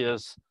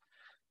Celsius.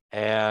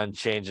 And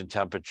change in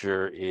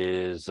temperature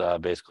is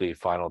basically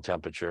final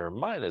temperature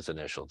minus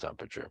initial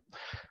temperature.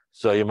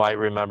 So you might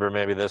remember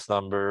maybe this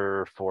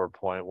number,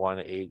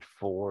 4.184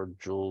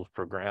 joules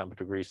per gram per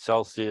degree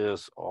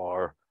Celsius,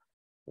 or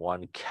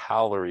 1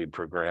 calorie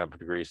per gram per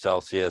degree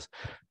Celsius.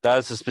 That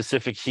is the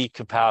specific heat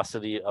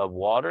capacity of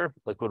water,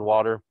 liquid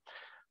water.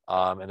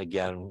 And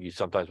again, you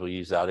sometimes will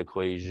use that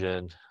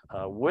equation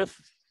with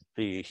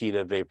the heat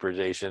of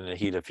vaporization and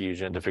heat of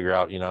fusion to figure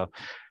out,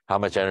 how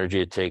much energy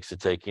it takes to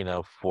take,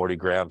 40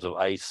 grams of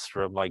ice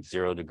from like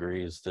 0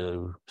 degrees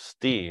to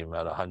steam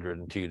at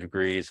 102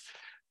 degrees.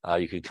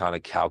 You could kind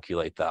of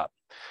calculate that.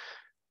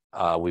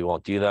 We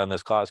won't do that in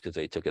this class because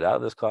they took it out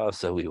of this class.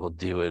 So we will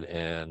do it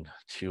in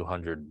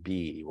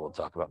 200B. We'll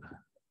talk about that.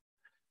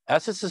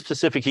 S is the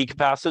specific heat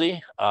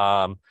capacity.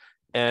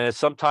 And it's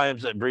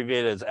sometimes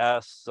abbreviated as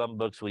S. Some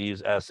books will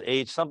use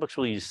SH. Some books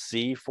will use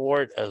C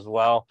for it as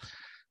well.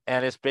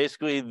 And it's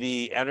basically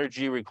the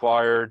energy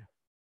required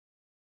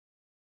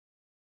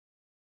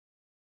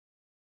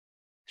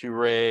to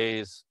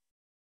raise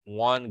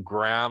 1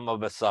 gram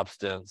of a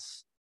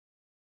substance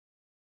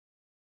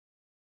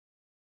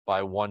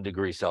by 1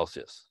 degree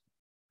Celsius.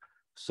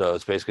 So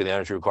it's basically the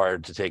energy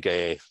required to take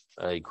a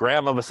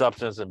gram of a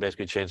substance and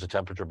basically change the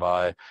temperature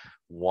by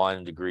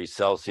 1 degree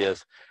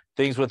Celsius.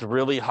 Things with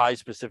really high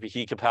specific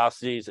heat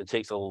capacities, it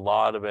takes a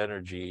lot of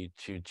energy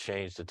to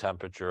change the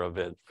temperature of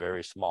it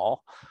very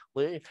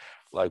smallly.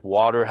 Like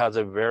water has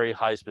a very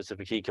high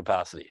specific heat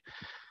capacity.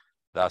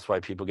 That's why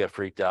people get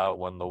freaked out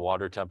when the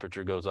water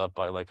temperature goes up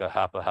by like a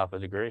half a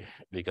degree,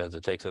 because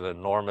it takes an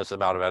enormous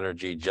amount of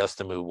energy just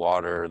to move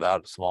water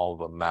that small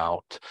of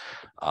amount,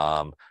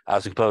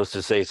 as opposed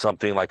to say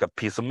something like a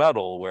piece of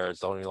metal where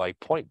it's only like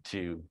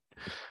 0.2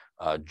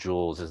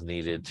 joules is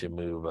needed to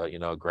move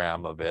a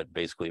gram of it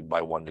basically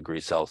by 1 degree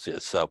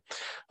Celsius. So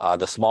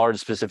the smaller the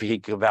specific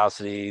heat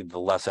capacity, the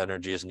less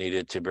energy is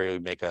needed to really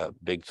make a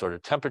big sort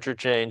of temperature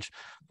change.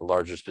 The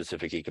larger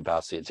specific heat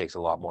capacity, it takes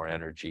a lot more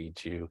energy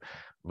to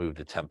move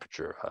the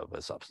temperature of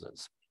a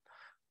substance.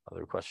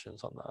 Other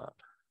questions on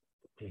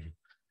that?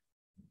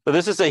 So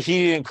this is a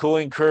heating and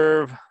cooling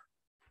curve,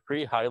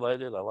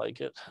 pre-highlighted. I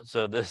like it.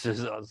 So this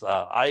is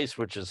ice,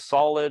 which is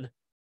solid.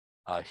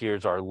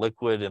 Here's our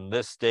liquid in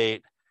this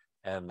state,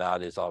 and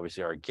that is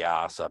obviously our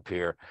gas up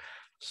here.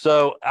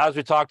 So as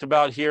we talked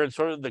about here in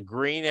sort of the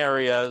green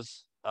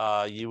areas,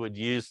 you would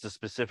use the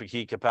specific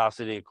heat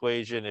capacity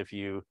equation if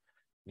you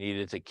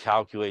needed to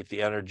calculate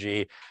the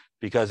energy,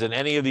 because in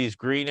any of these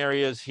green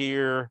areas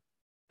here,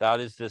 that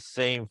is the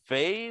same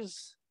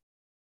phase,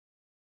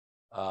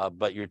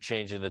 but you're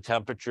changing the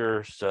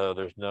temperature, so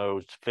there's no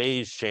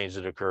phase change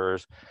that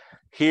occurs.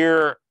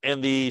 Here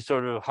in the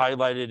sort of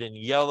highlighted in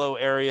yellow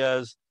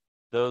areas,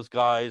 those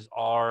guys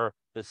are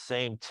the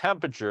same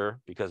temperature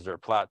because they're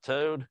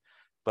plateaued,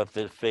 but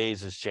the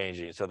phase is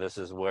changing. So this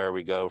is where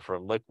we go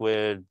from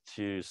liquid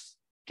to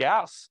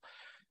gas,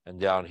 and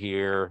down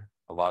here,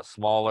 a lot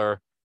smaller,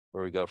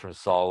 where we go from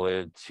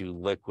solid to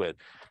liquid.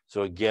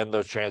 So again,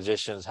 those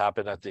transitions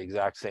happen at the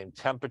exact same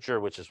temperature,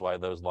 which is why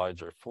those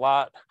lines are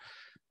flat.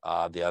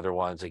 The other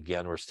ones,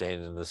 again, we're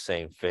staying in the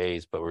same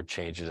phase, but we're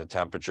changing the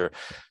temperature.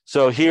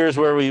 So here's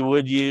where we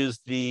would use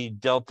the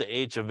delta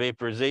H of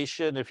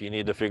vaporization if you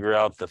need to figure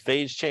out the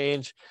phase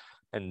change.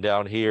 And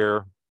down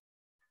here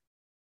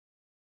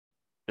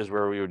is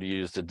where we would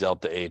use the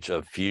delta H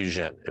of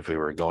fusion if we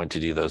were going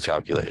to do those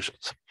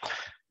calculations.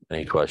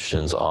 Any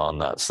questions on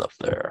that stuff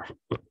there?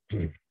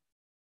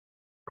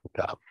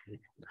 Okay.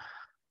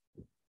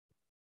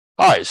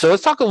 All right, so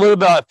let's talk a little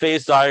about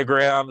phase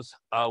diagrams,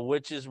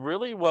 which is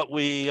really what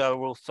we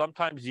will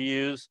sometimes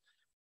use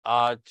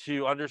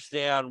to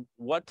understand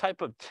what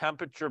type of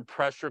temperature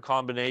pressure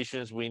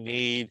combinations we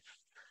need,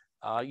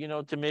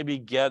 to maybe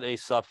get a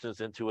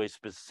substance into a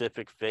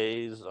specific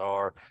phase,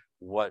 or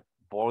what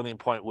boiling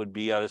point would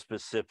be at a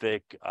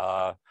specific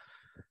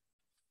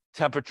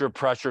temperature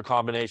pressure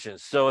combination.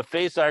 So a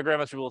phase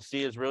diagram, as we will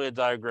see, is really a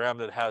diagram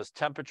that has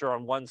temperature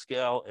on one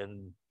scale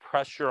and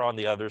pressure on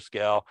the other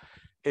scale.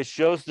 It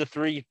shows the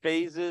 3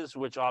 phases,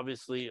 which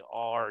obviously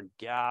are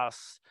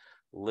gas,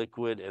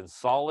 liquid, and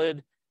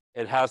solid.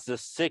 It has the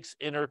 6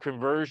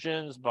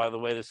 interconversions. By the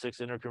way, the 6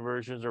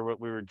 interconversions are what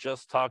we were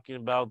just talking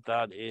about.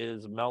 That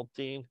is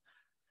melting,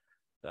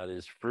 that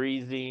is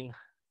freezing,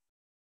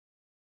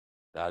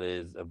 that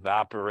is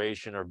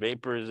evaporation or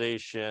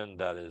vaporization,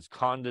 that is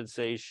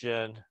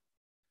condensation,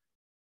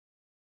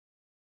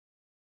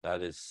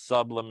 that is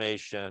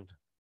sublimation,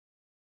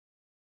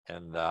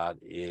 and that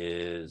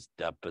is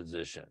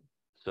deposition.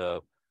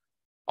 So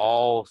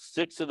all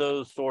 6 of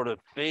those sort of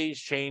phase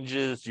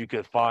changes you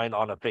could find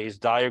on a phase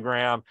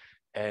diagram,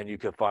 and you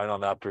could find on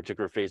that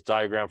particular phase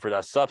diagram for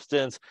that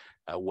substance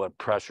at what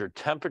pressure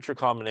temperature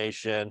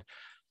combination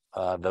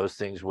those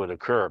things would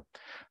occur.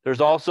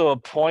 There's also a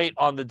point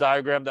on the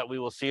diagram that we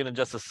will see in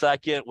just a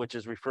second, which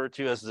is referred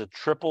to as the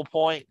triple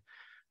point.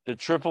 The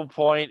triple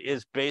point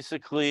is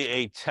basically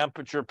a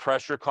temperature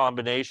pressure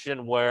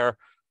combination where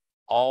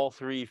all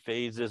 3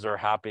 phases are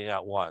happening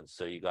at once.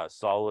 So you got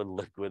solid,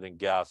 liquid, and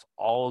gas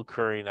all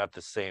occurring at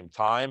the same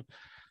time.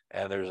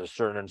 And there's a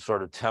certain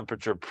sort of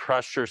temperature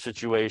pressure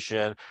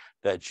situation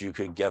that you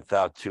could get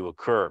that to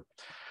occur.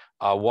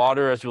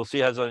 Water, as you'll see,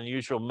 has an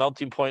unusual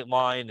melting point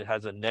line. It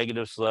has a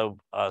negative slope.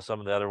 Some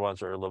of the other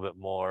ones are a little bit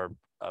more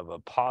of a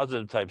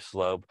positive type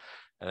slope.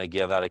 And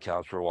again, that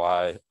accounts for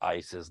why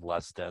ice is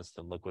less dense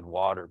than liquid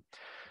water.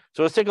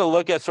 So let's take a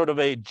look at sort of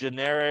a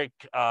generic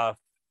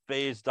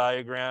phase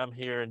diagram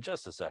here in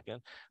just a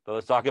second, but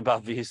let's talk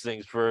about these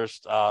things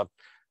first. A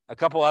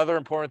couple other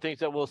important things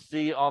that we'll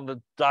see on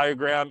the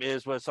diagram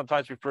is what's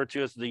sometimes referred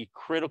to as the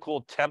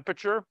critical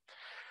temperature.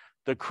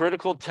 The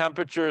critical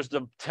temperature is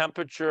the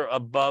temperature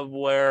above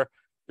where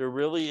there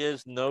really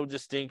is no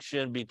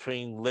distinction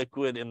between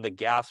liquid and the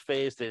gas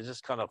phase. They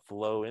just kind of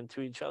flow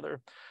into each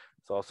other.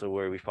 It's also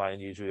where we find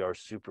usually our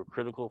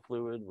supercritical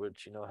fluid,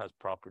 which has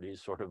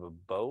properties sort of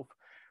both.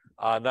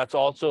 That's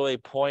also a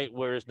point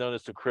where it's known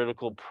as the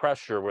critical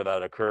pressure where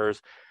that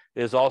occurs.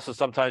 It is also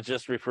sometimes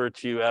just referred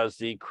to as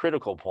the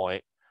critical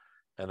point,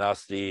 and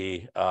that's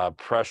the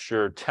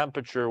pressure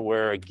temperature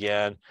where,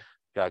 again,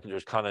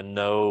 there's kind of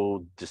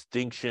no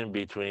distinction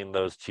between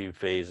those two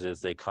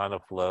phases. They kind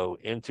of flow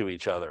into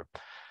each other.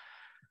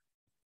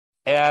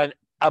 And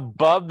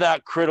above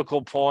that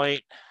critical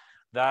point,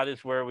 that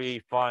is where we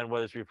find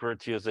what is referred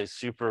to as a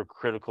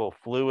supercritical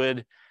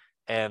fluid.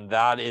 And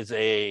that is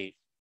a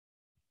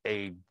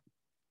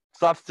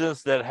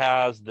substance that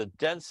has the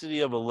density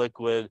of a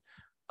liquid,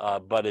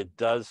 but it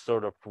does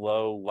sort of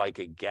flow like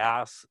a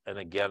gas. And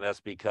again,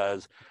 that's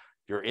because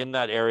you're in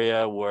that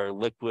area where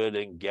liquid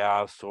and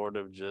gas sort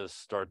of just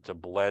start to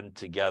blend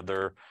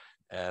together.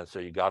 And so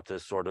you got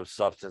this sort of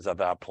substance at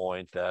that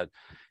point that,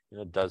 you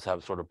know, does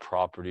have sort of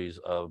properties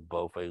of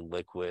both a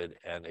liquid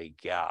and a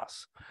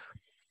gas.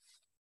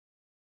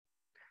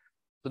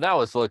 So now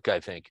let's look, I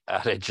think,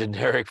 at a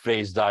generic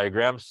phase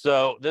diagram.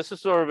 So this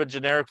is sort of a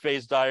generic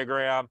phase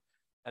diagram.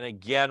 And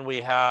again,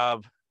 we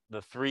have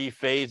the three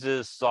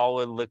phases,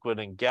 solid, liquid,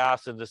 and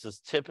gas. And this is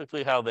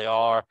typically how they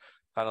are,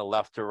 kind of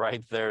left to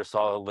right there.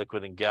 Solid,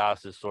 liquid, and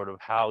gas is sort of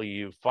how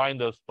you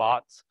find those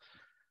spots.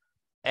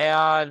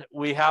 And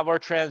we have our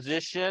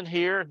transition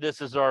here.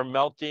 This is our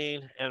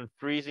melting and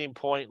freezing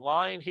point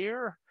line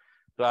here.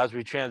 So as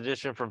we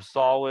transition from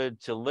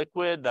solid to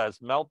liquid,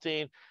 that's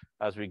melting.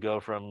 As we go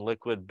from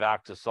liquid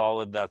back to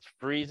solid, that's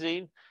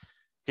freezing.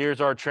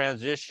 Here's our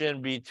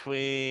transition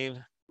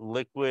between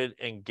liquid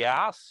and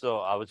gas.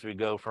 So as we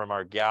go from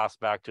our gas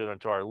back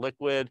into our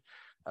liquid,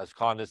 as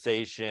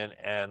condensation,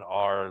 and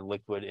our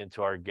liquid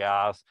into our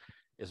gas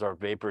is our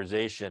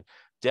vaporization.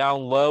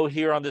 Down low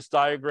here on this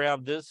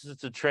diagram, this is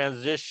the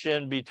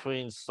transition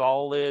between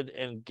solid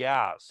and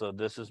gas. So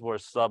this is where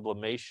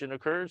sublimation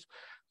occurs.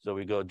 So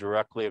we go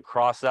directly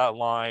across that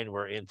line,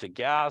 we're into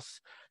gas,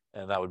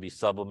 and that would be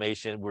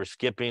sublimation. We're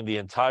skipping the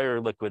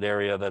entire liquid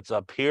area that's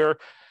up here.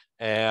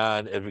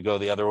 And if we go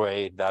the other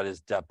way, that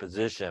is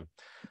deposition.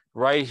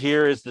 Right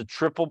here is the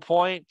triple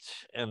point,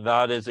 and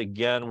that is,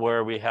 again,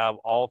 where we have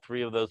all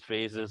three of those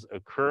phases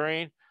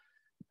occurring.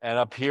 And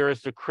up here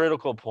is the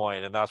critical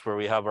point, and that's where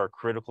we have our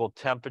critical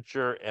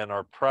temperature and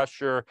our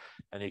pressure.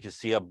 And you can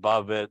see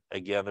above it,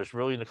 again, there's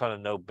really kind of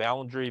no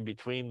boundary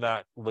between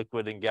that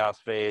liquid and gas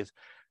phase,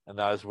 and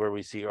that is where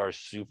we see our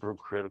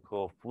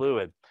supercritical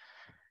fluid.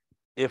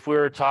 If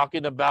we're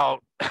talking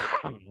about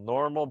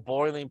normal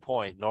boiling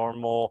point,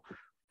 normal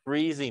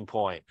freezing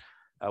point,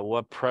 at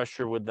what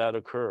pressure would that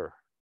occur?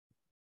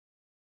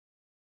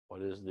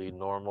 What is the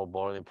normal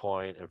boiling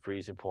point and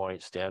freezing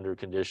point? Standard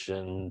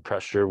condition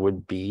pressure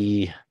would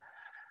be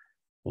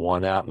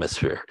 1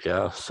 atmosphere.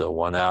 Yeah, so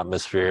 1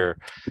 atmosphere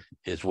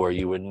is where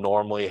you would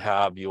normally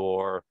have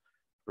your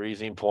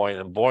freezing point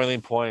and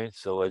boiling point.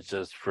 So let's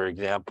just, for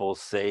example,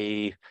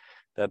 say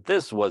that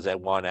this was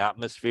at 1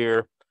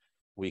 atmosphere.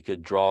 We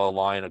could draw a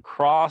line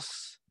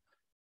across,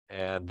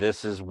 and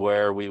this is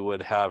where we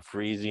would have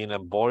freezing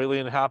and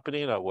boiling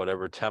happening at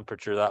whatever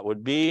temperature that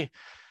would be.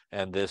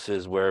 And this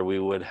is where we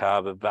would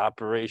have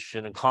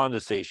evaporation and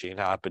condensation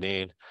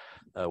happening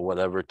at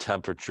whatever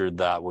temperature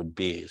that would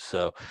be.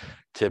 So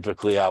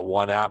typically at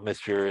 1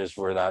 atmosphere is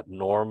where that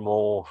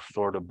normal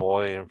sort of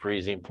boiling and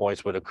freezing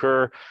points would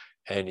occur.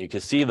 And you can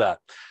see that.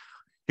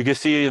 You can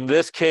see in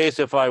this case,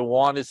 if I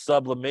wanted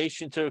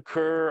sublimation to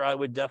occur, I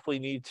would definitely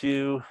need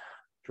to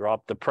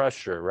drop the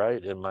pressure,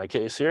 right? In my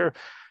case here,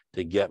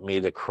 to get me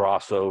to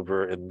cross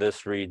over in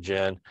this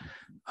region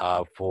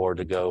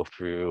to go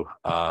through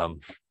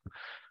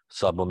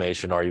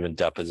sublimation or even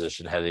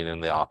deposition heading in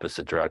the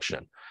opposite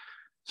direction.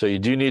 So you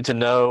do need to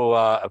know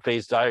a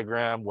phase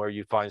diagram where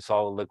you find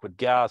solid, liquid,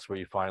 gas, where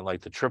you find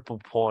like the triple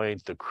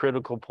point, the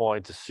critical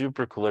point, the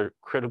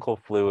supercritical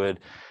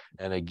fluid,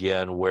 and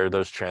again, where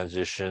those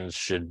transitions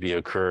should be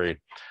occurring.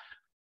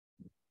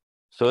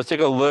 So let's take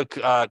a look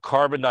at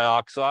carbon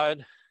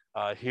dioxide.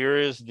 Here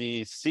is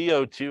the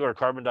CO2 or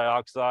carbon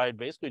dioxide,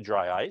 basically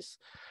dry ice.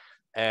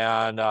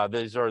 And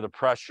these are the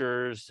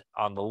pressures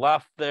on the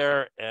left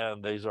there,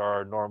 and these are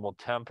our normal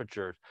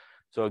temperatures.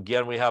 So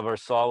again, we have our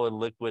solid,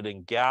 liquid,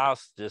 and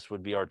gas. This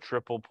would be our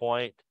triple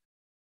point,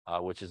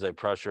 which is a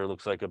pressure,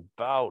 looks like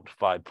about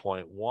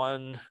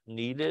 5.1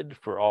 needed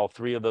for all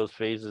three of those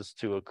phases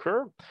to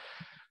occur.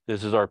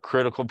 This is our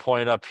critical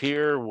point up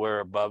here,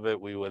 where above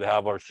it we would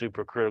have our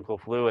supercritical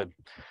fluid.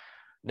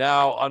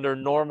 Now, under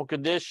normal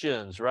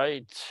conditions,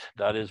 right,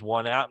 that is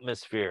 1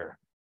 atmosphere.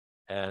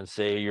 And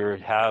say you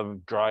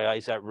have dry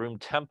ice at room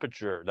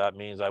temperature. That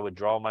means I would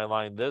draw my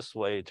line this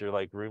way to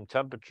like room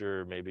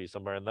temperature, maybe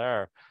somewhere in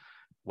there.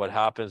 What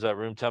happens at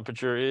room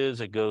temperature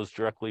is it goes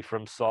directly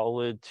from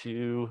solid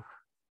to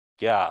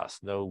gas,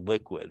 no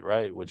liquid,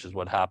 right? Which is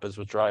what happens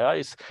with dry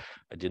ice.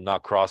 I did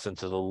not cross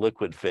into the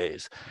liquid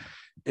phase.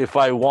 If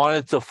I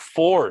wanted to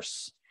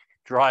force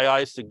dry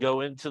ice to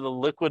go into the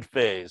liquid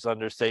phase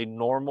under, say,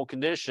 normal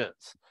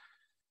conditions,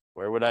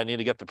 where would I need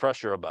to get the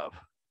pressure above?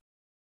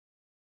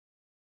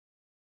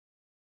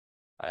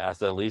 I have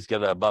to at least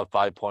get it above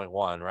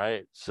 5.1,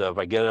 right? So if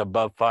I get it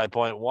above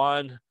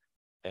 5.1,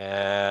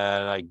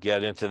 and I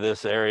get into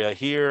this area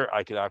here,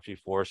 I can actually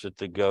force it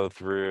to go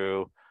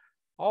through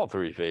all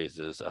three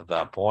phases at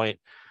that point.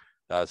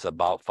 That's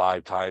about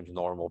 5 times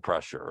normal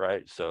pressure,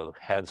 right? So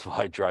hence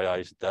why dry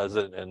ice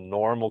doesn't, in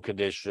normal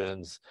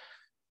conditions,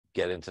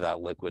 get into that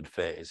liquid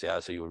phase. Yeah,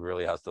 so you would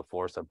really have to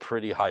force a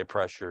pretty high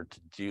pressure to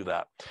do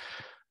that.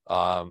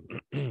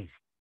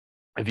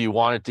 If you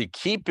wanted to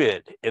keep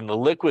it in the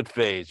liquid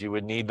phase, you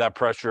would need that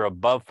pressure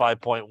above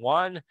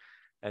 5.1,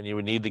 and you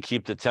would need to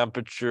keep the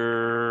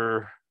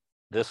temperature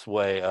this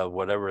way of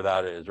whatever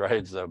that is,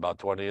 right? So about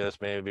 20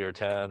 maybe, or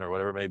 10, or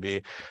whatever it may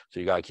be. So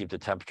you got to keep the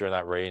temperature in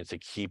that range to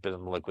keep it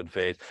in the liquid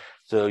phase.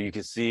 So you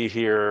can see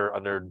here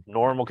under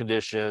normal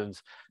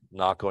conditions,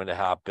 not going to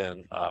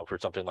happen for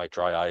something like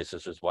dry ice.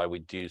 This is why we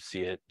do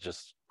see it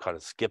just kind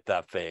of skip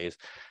that phase.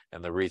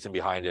 And the reason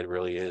behind it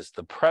really is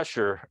the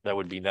pressure that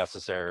would be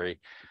necessary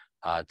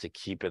to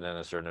keep it in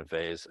a certain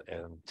phase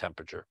and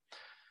temperature.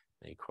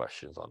 Any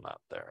questions on that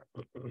there?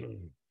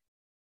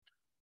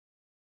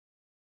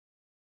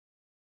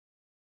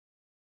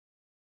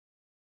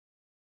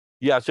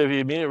 Yeah, so if you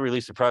immediately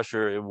release the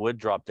pressure, it would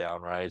drop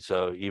down, right?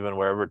 So even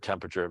wherever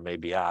temperature it may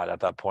be at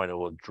that point, it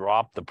will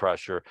drop the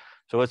pressure.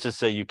 So let's just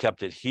say you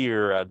kept it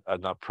here at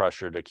enough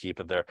pressure to keep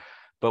it there.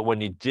 But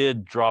when you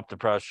did drop the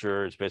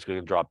pressure, it's basically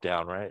going to drop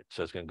down, right?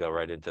 So it's going to go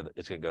right into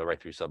it's going to go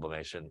right through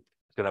sublimation.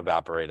 It's going to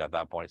evaporate at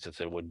that point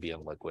since it would be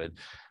in liquid.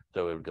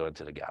 So it would go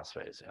into the gas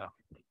phase.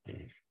 Yeah.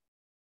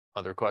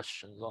 Other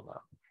questions on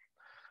that?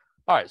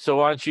 All right, so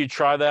why don't you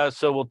try that?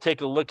 So we'll take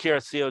a look here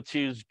at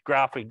CO2's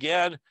graph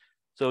again.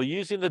 So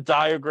using the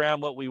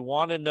diagram, what we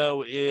want to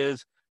know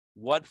is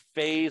what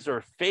phase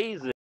or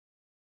phases.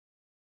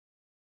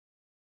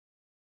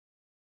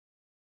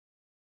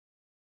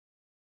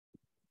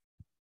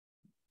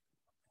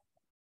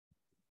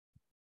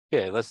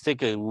 Okay, let's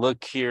take a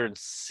look here and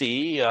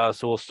see.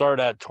 So we'll start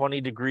at 20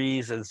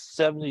 degrees and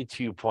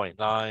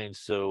 72.9.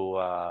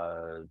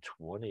 So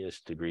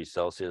 20-ish degrees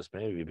Celsius,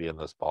 maybe be in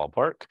this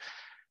ballpark.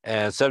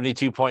 And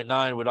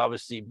 72.9 would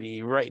obviously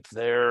be right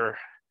there.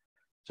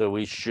 So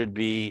we should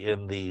be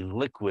in the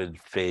liquid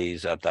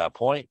phase at that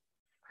point.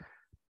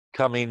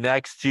 Coming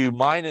next to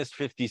minus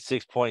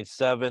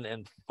 56.7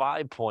 and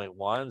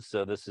 5.1.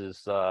 So this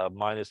is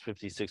minus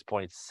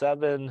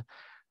 56.7.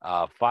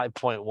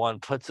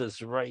 5.1 puts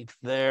us right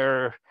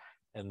there.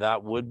 And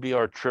that would be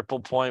our triple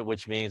point,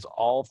 which means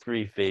all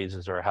three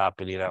phases are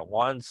happening at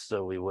once.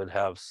 So we would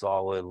have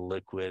solid,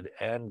 liquid,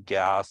 and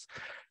gas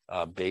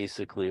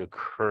basically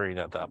occurring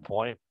at that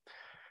point.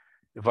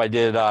 If I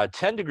did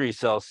 10 degrees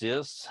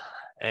Celsius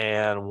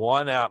and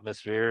 1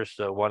 atmosphere,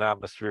 so 1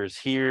 atmosphere is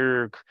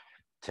here,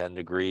 10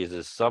 degrees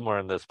is somewhere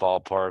in this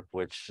ballpark,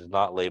 which is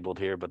not labeled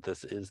here, but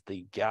this is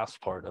the gas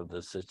part of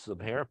the system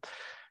here.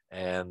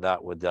 And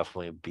that would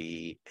definitely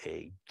be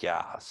a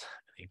gas.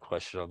 Any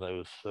question on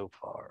those so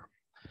far?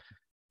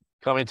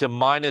 Coming to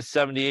minus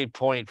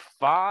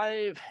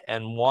 78.5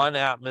 and 1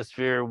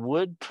 atmosphere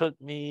would put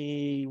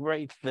me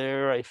right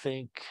there, I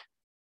think.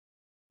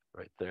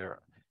 Right there.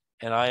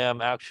 And I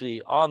am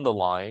actually on the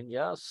line,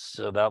 yes.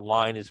 So that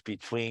line is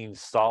between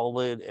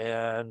solid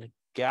and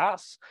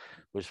gas,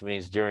 which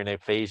means during a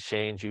phase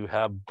change, you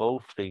have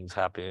both things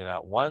happening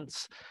at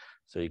once.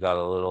 So you got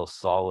a little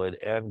solid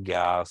and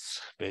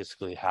gas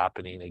basically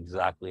happening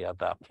exactly at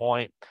that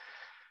point.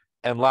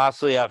 And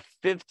lastly, at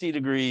 50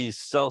 degrees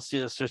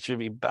Celsius, it should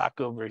be back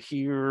over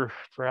here,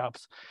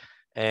 perhaps,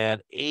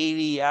 and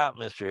 80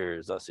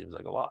 atmospheres. That seems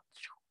like a lot.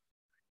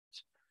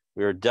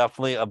 We are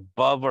definitely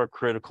above our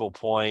critical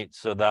point.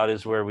 So that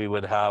is where we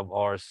would have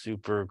our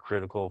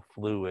supercritical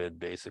fluid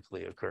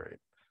basically occurring.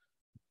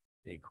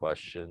 Any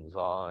questions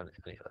on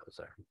any of those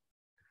there?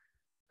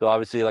 So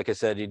obviously, like I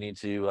said, you need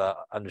to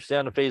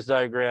understand the phase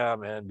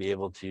diagram and be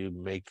able to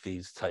make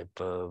these type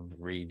of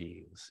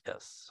readings.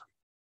 Yes.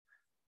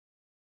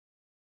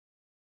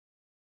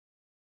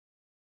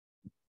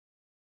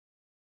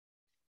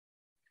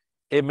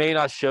 It may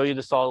not show you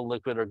the solid,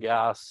 liquid, or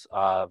gas.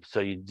 So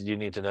you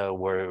need to know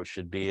where it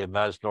should be. And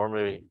that's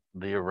normally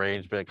the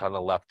arrangement kind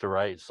of left to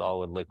right,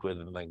 solid, liquid,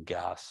 and then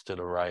gas to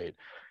the right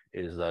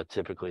is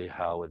typically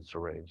how it's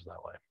arranged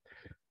that way.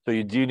 So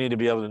you do need to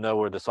be able to know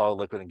where the solid,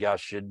 liquid, and gas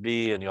should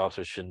be. And you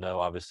also should know,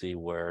 obviously,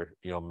 where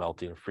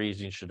melting and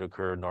freezing should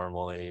occur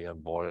normally,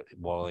 and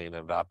boiling and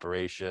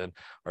evaporation,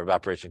 or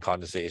evaporation,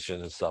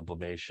 condensation, and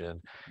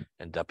sublimation,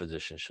 and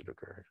deposition should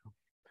occur.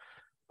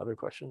 Other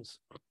questions?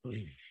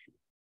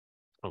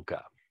 Okay.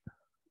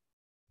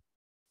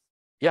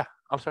 Yeah,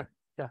 I'm sorry.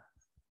 Yeah.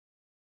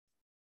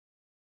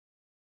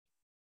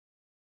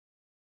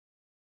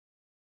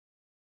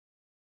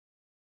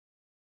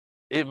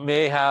 It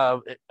may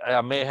have,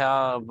 I may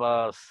have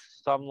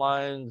some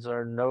lines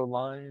or no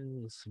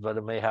lines, but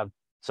it may have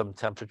some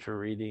temperature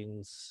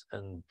readings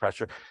and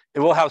pressure. It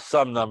will have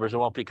some numbers. It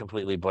won't be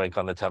completely blank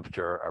on the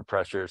temperature or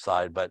pressure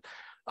side, but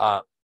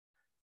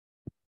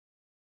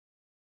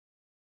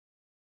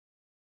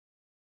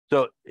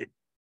so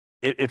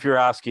if you're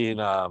asking,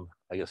 I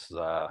guess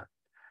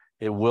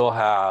it will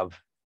have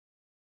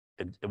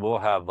it will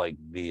have like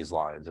these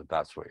lines, if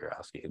that's what you're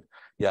asking.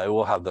 Yeah, it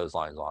will have those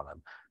lines on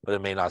them, but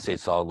it may not say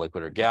solid,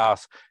 liquid, or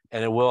gas.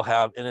 And it will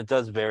have, and it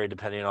does vary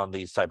depending on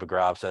these type of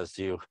graphs as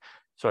to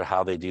sort of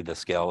how they do the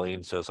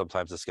scaling. So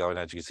sometimes the scaling,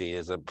 as you can see,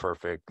 isn't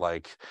perfect,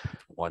 like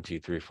 1, 2,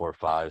 3, 4,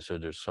 5. So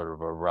there's sort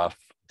of a rough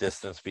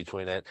distance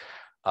between it.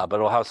 But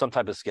it'll have some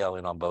type of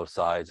scaling on both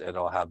sides, and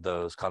it'll have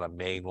those kind of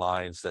main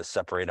lines that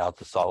separate out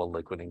the solid,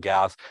 liquid, and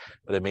gas,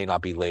 but it may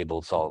not be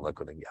labeled solid,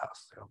 liquid, and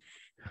gas. So,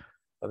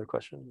 other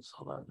questions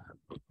on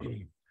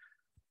that?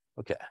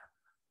 Okay.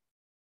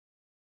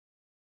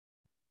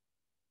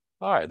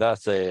 All right,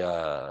 that's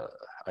a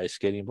ice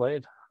skating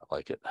blade. I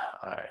like it.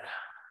 All right.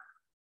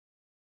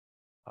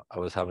 I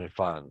was having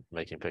fun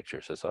making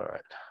pictures. It's all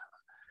right.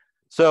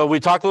 So we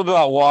talked a little bit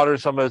about water,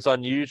 some of its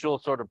unusual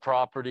sort of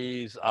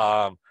properties.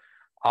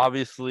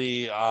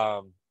 Obviously,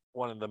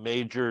 one of the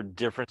major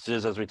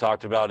differences, as we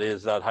talked about,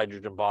 is that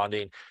hydrogen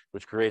bonding,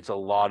 which creates a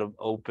lot of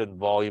open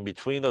volume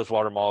between those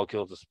water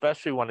molecules,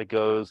 especially when it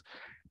goes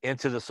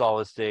into the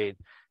solid state.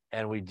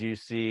 And we do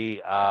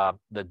see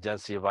the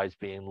density of ice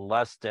being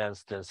less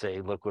dense than,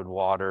 say, liquid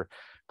water.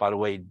 By the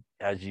way,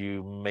 as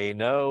you may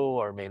know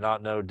or may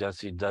not know,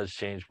 density does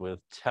change with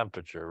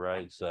temperature,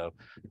 right? So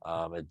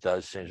it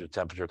does change with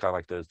temperature, kind of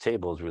like those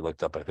tables we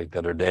looked up, I think, the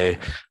other day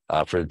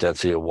for the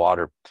density of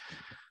water.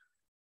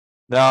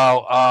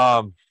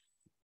 Now,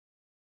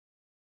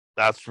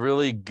 that's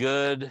really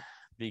good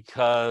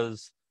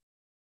because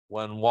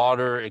when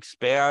water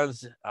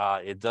expands,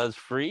 it does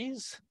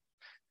freeze.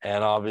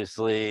 And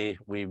obviously,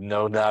 we've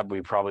known that.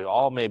 We probably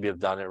all maybe have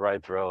done it,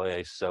 right? Throw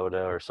a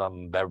soda or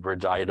some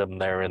beverage item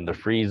there in the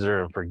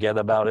freezer and forget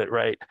about it,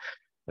 right?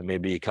 And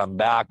maybe you come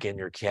back and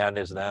your can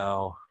is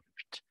now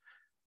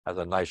has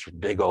a nice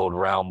big old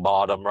round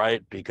bottom,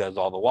 right? Because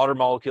all the water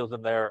molecules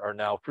in there are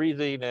now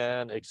freezing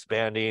and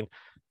expanding,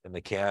 and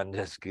the can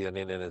is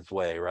getting in its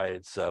way,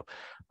 right? So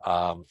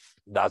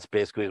that's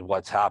basically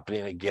what's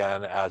happening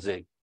again as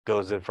it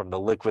goes in from the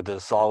liquid to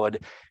the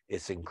solid.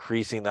 It's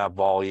increasing that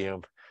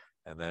volume.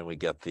 And then we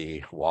get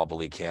the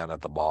wobbly can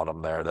at the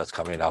bottom there that's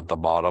coming out the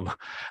bottom.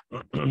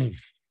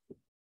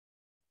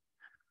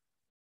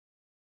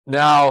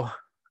 Now,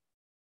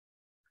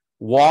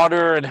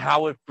 water and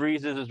how it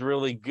freezes is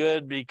really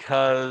good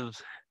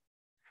because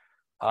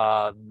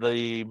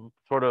the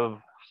sort of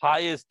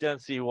highest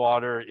density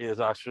water is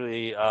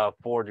actually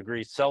 4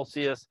 degrees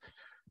Celsius.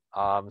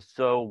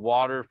 So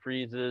water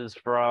freezes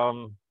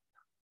from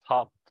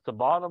top to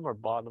bottom or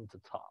bottom to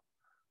top.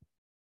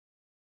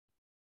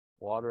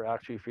 Water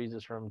actually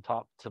freezes from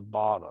top to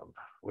bottom,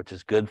 which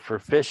is good for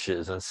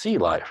fishes and sea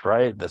life,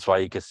 right? That's why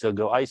you can still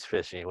go ice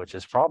fishing, which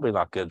is probably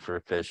not good for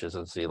fishes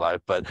and sea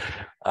life. But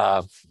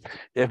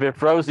if it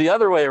froze the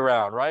other way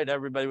around, right,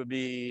 everybody would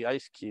be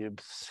ice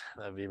cubes.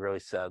 That'd be a really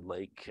sad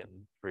lake and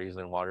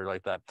freezing water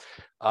like that.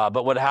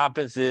 But what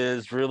happens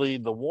is really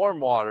the warm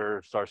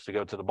water starts to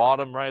go to the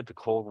bottom, right? The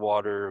cold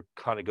water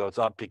kind of goes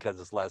up because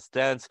it's less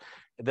dense.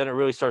 And then it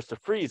really starts to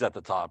freeze at the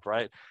top,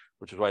 right?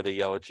 Which is why they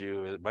yell at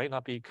you. It might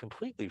not be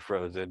completely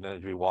frozen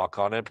as you walk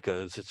on it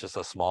because it's just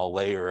a small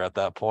layer at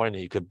that point,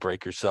 and you could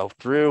break yourself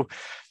through,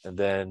 and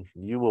then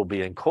you will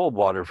be in cold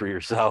water for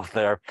yourself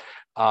there.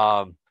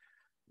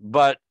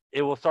 But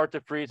it will start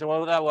to freeze, and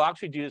what that will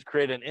actually do is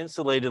create an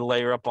insulated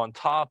layer up on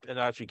top and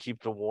actually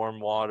keep the warm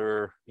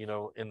water, you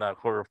know, in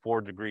that sort of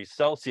 4 degrees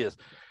Celsius,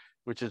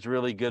 which is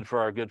really good for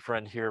our good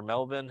friend here,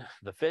 Melvin,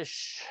 the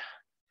fish,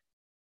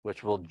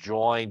 which will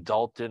join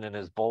Dalton in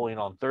his bowling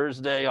on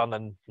Thursday on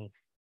the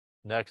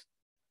next.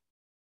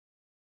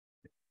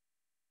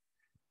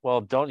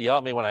 Well, don't yell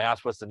at me when I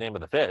ask what's the name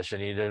of the fish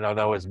and you don't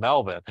know it's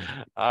Melvin.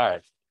 All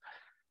right.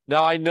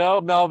 Now I know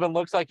Melvin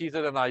looks like he's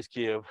in an ice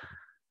cube,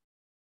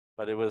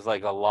 but it was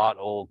like a lot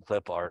old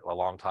clip art a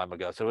long time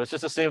ago. So it's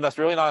just assumed that's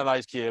really not an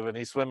ice cube and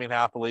he's swimming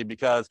happily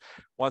because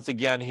once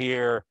again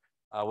here,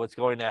 what's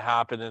going to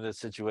happen in this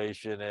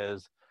situation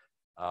is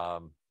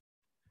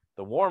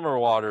the warmer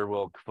water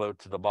will float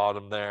to the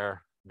bottom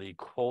there. The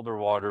colder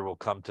water will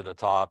come to the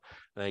top.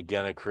 And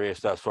again, it creates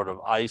that sort of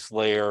ice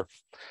layer.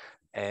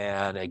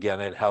 And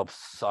again, it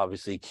helps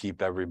obviously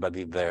keep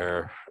everybody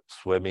there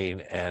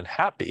swimming and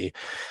happy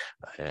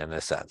in a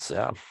sense.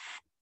 Yeah.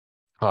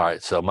 All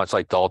right. So much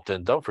like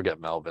Dalton, don't forget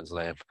Melvin's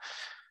name.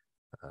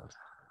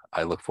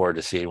 I look forward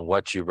to seeing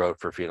what you wrote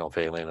for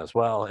phenolphthalein as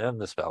well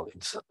and the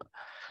spellings.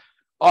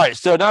 All right,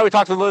 so now we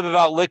talked a little bit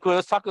about liquid.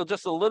 Let's talk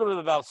just a little bit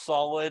about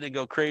solid and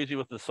go crazy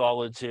with the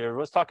solids here.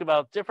 Let's talk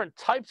about different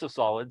types of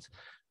solids.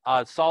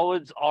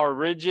 Solids are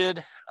rigid.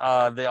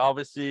 They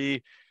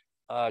obviously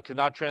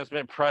cannot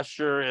transmit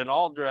pressure in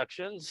all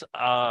directions.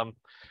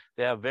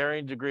 They have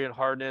varying degree and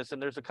hardness,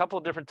 and there's a couple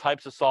of different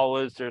types of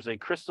solids. There's a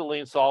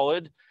crystalline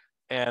solid,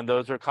 and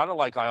those are kind of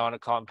like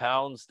ionic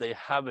compounds. They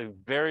have a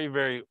very,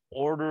 very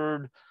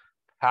ordered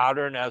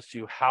pattern as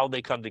to how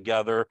they come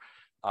together.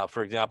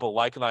 For example,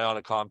 like an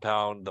ionic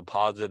compound, the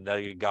positive and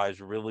negative guys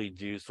really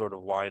do sort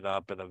of line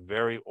up in a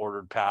very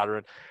ordered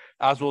pattern.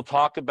 As we'll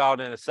talk about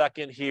in a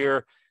second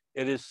here,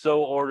 it is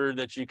so ordered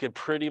that you could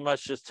pretty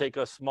much just take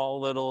a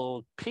small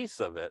little piece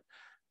of it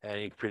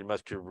and you pretty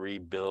much could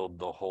rebuild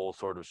the whole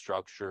sort of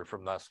structure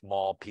from that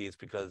small piece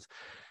because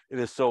it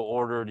is so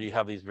ordered. You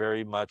have these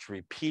very much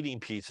repeating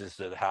pieces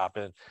that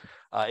happen.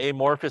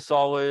 Amorphous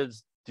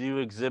solids do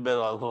exhibit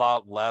a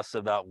lot less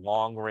of that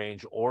long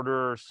range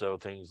order. So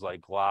things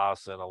like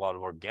glass and a lot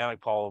of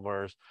organic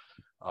polymers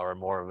are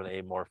more of an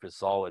amorphous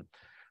solid.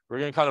 We're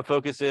going to kind of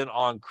focus in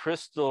on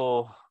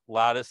crystal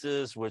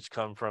lattices, which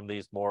come from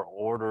these more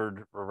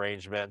ordered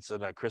arrangements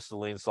in a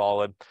crystalline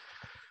solid.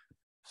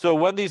 So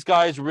when these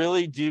guys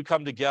really do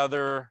come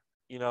together,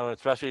 you know,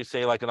 especially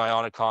say like an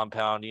ionic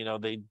compound, you know,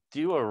 they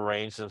do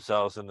arrange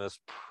themselves in this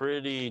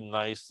pretty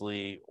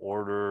nicely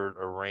ordered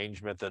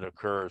arrangement that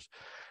occurs.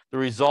 The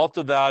result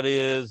of that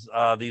is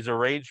these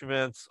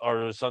arrangements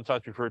are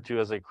sometimes referred to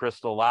as a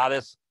crystal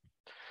lattice.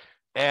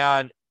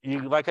 And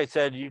you, like I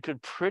said, you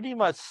could pretty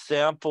much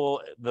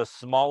sample the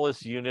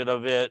smallest unit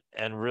of it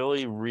and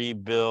really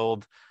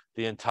rebuild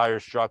the entire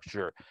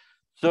structure.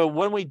 So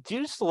when we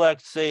do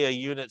select, say, a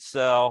unit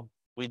cell,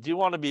 we do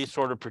want to be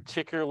sort of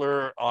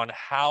particular on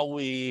how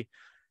we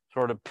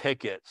sort of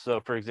pick it. So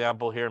for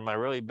example, here in my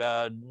really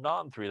bad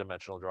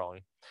non-three-dimensional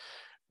drawing,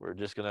 we're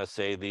just going to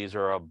say these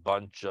are a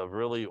bunch of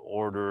really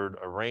ordered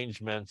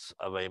arrangements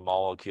of a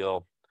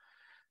molecule.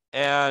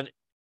 And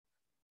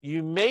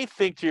you may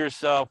think to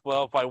yourself,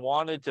 well, if I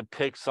wanted to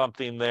pick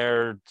something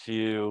there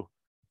to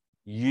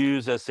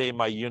use as, say,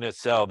 my unit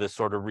cell, this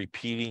sort of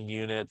repeating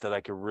unit that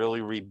I could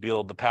really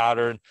rebuild the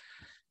pattern,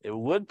 it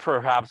would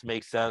perhaps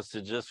make sense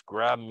to just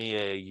grab me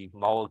a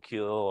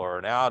molecule or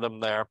an atom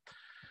there.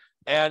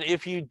 And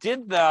if you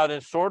did that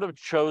and sort of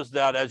chose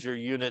that as your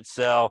unit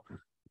cell,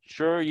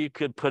 sure, you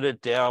could put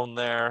it down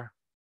there,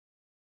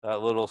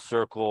 that little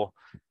circle,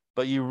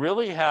 but you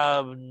really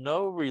have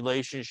no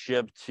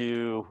relationship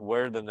to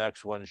where the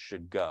next one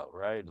should go,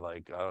 right?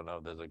 Like, I don't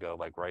know, does it go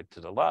like right to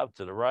the left,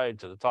 to the right,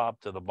 to the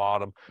top, to the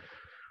bottom?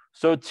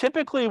 So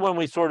typically when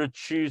we sort of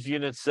choose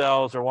unit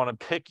cells or want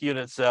to pick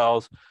unit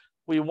cells,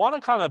 we want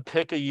to kind of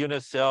pick a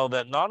unit cell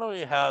that not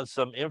only has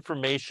some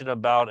information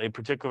about a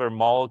particular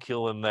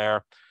molecule in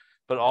there,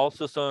 but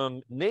also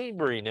some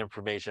neighboring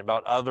information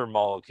about other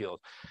molecules.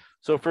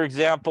 So for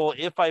example,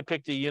 if I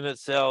picked a unit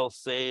cell,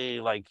 say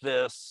like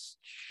this,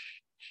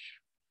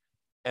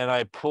 and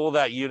I pull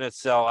that unit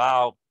cell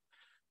out,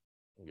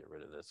 get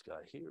rid of this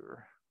guy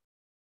here.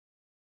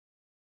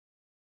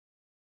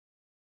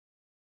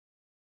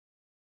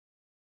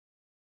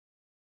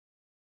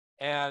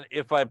 And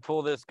if I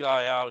pull this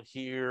guy out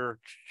here,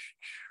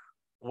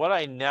 what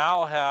I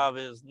now have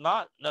is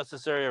not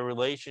necessarily a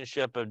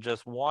relationship of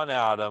just one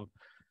atom,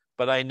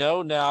 but I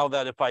know now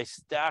that if I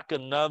stack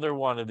another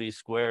one of these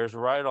squares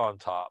right on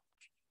top,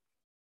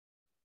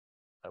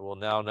 I will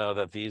now know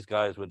that these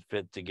guys would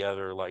fit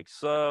together like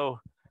so.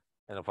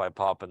 And if I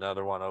pop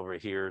another one over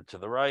here to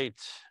the right,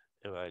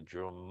 if I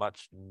drew them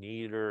much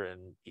neater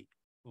and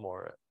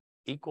more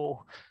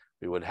equal,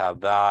 we would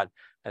have that.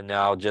 And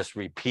now just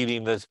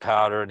repeating this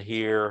pattern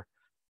here,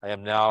 I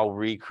am now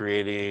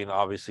recreating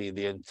obviously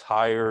the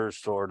entire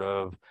sort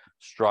of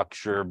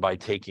structure by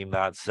taking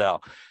that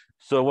cell.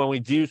 So when we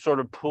do sort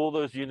of pull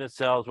those unit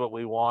cells, what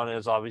we want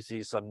is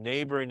obviously some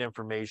neighboring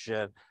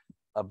information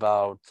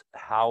about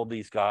how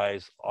these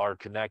guys are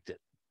connected.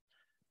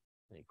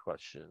 Any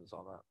questions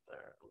on that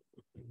there?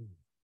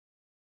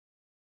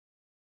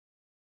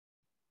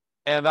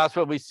 And that's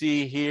what we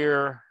see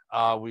here.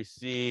 We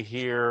see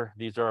here,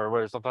 these are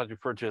what are sometimes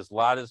referred to as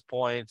lattice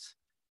points.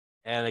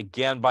 And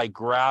again, by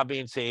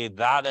grabbing, say,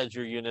 that as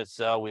your unit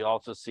cell, we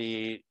also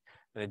see,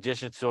 in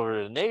addition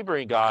to the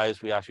neighboring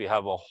guys, we actually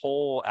have a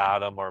whole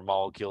atom or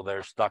molecule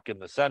there stuck in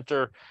the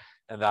center.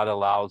 And that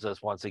allows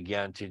us, once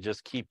again, to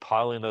just keep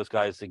piling those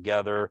guys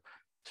together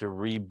to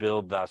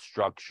rebuild that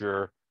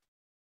structure.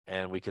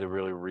 And we could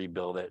really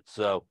rebuild it.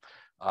 So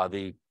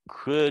the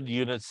CRUD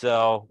unit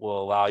cell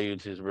will allow you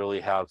to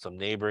really have some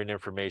neighboring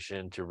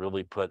information to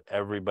really put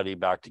everybody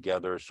back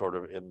together sort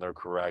of in their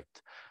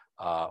correct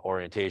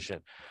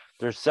orientation.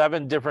 There's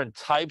 7 different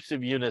types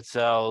of unit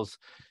cells,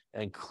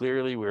 and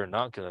clearly we're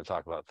not going to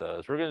talk about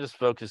those. We're going to just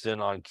focus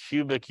in on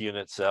cubic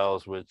unit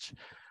cells, which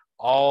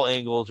all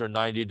angles are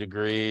 90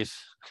 degrees.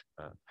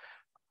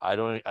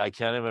 I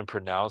can't even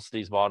pronounce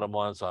these bottom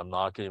ones, so I'm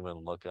not going to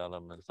even look at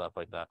them and stuff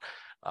like that.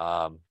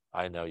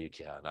 I know you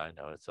can. I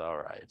know it's all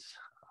right.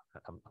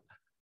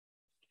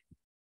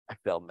 I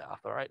failed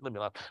math. All right, let me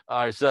laugh.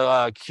 All right,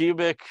 so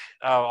cubic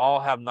all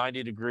have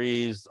 90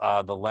 degrees.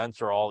 The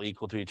lengths are all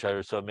equal to each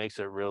other, so it makes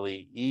it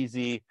really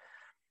easy.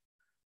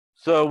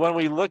 So when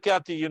we look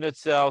at the unit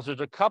cells, there's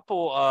a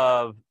couple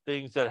of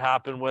things that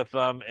happen with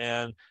them,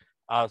 and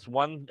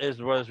one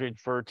is what is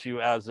referred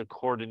to as the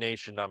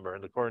coordination number.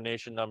 And the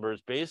coordination number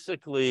is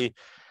basically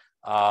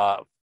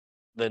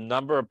the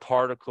number of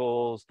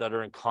particles that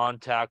are in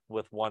contact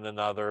with one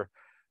another.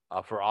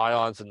 For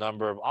ions, the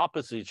number of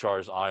oppositely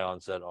charged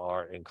ions that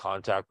are in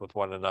contact with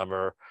one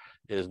another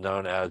is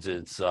known as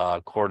its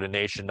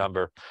coordination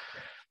number.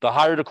 The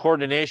higher the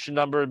coordination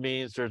number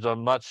means there's a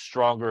much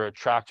stronger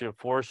attractive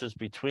forces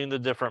between the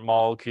different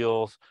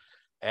molecules,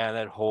 and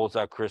it holds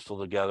that crystal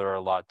together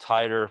a lot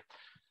tighter.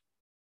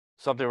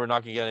 something we're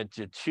not going to get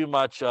into too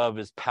much of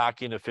is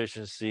packing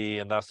efficiency,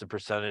 and that's the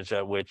percentage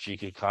at which you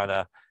could kind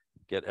of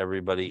get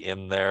everybody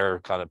in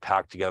there, kind of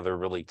packed together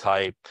really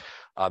tight.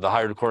 The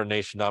higher the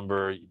coordination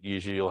number,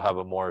 usually you'll have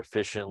a more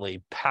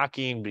efficiently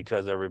packing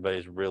because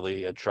everybody's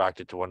really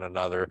attracted to one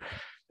another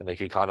and they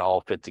can kind of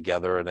all fit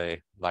together in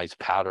a nice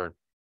pattern.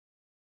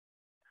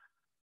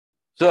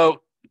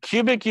 So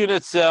cubic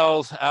unit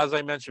cells, as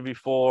I mentioned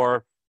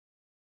before,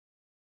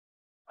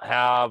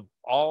 have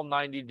all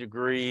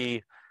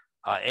 90-degree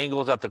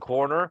angles at the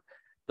corner.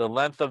 The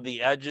length of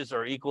the edges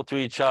are equal to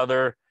each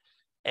other.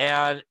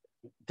 And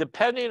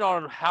depending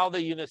on how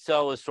the unit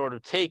cell is sort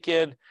of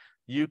taken,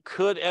 you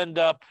could end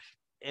up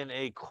in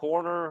a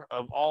corner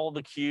of all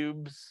the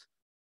cubes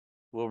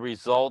will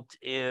result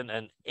in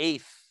an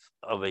eighth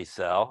of a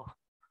cell.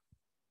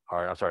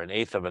 Or I'm sorry, an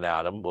eighth of an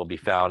atom will be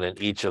found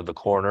in each of the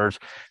corners.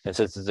 And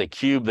since it's a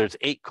cube, there's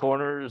 8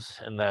 corners,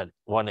 and that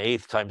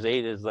 1/8 times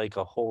 8 is like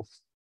a whole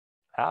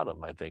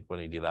atom, I think, when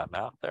you do that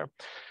math there.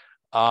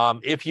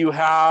 If you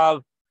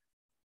have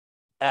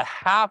a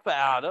half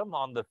atom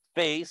on the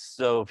face,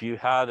 so if you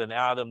had an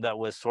atom that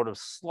was sort of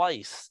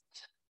sliced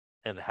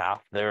in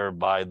half there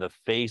by the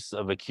face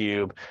of a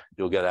cube,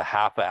 you'll get a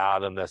half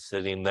atom that's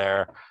sitting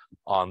there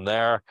on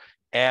there,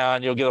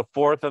 and you'll get a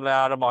fourth of an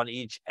atom on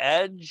each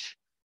edge,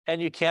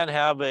 and you can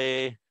have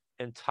a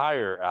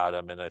entire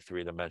atom in a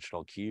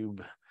 3-dimensional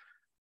cube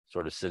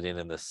sort of sitting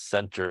in the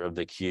center of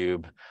the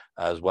cube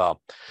as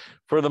well.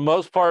 For the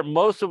most part,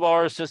 most of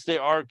ours, since they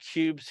are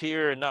cubes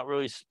here and not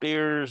really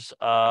spheres,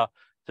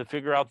 to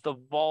figure out the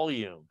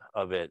volume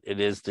of it,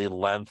 it is the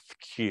length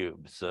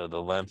cube. So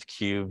the length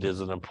cubed is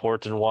an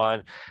important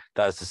one.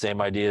 That's the same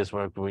idea as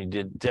when we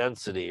did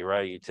density,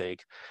 right? You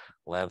take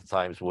length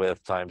times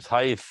width times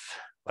height,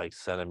 like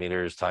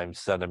centimeters times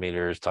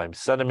centimeters times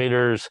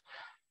centimeters,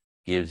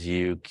 gives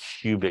you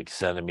cubic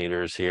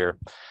centimeters here.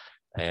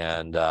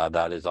 And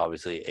that is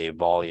obviously a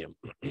volume.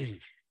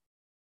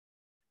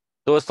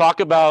 So let's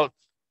talk about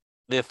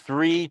the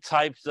 3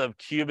 types of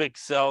cubic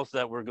cells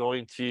that we're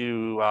going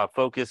to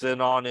focus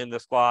in on in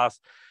this class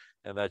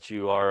and that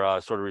you are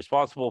sort of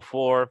responsible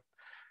for.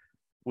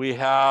 We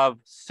have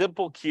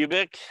simple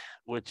cubic,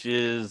 which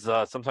is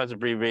sometimes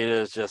abbreviated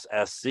as just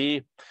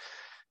SC.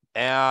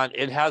 And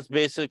it has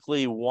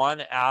basically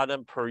 1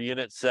 atom per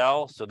unit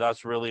cell. So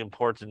that's really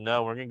important to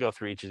know. We're going to go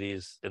through each of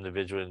these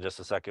individually in just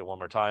a second one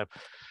more time.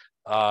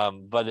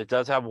 But it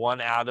does have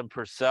 1 atom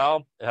per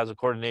cell. It has a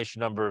coordination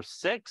number of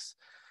 6.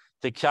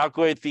 To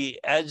calculate the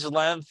edge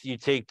length, you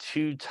take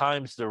 2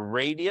 times the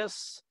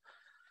radius,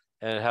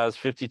 and it has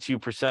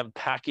 52%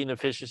 packing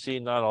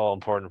efficiency, not all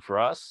important for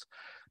us.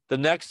 The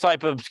next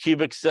type of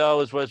cubic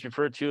cell is what is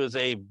referred to as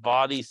a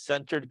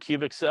body-centered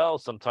cubic cell.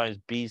 Sometimes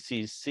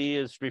BCC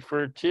is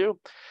referred to.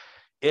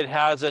 It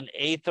has an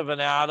eighth of an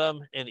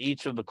atom in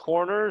each of the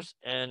corners,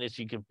 and as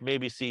you can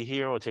maybe see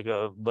here, we'll take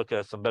a look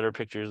at some better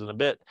pictures in a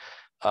bit.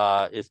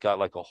 It's got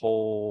like a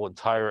whole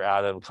entire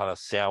atom kind of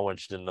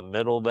sandwiched in the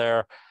middle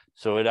there.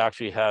 So it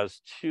actually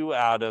has 2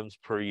 atoms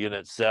per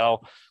unit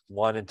cell,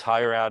 1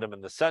 entire atom in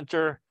the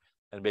center,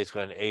 and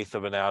basically an eighth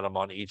of an atom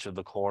on each of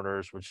the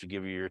corners, which should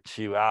give you your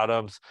 2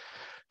 atoms.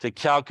 To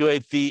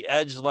calculate the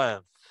edge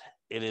length,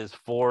 it is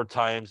 4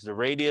 times the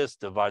radius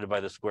divided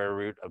by the square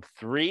root of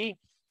 3.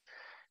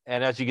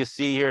 And as you can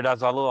see here,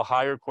 that's a little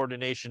higher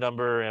coordination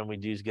number, and we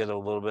do get a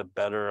little bit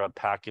better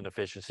packing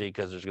efficiency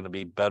because there's going to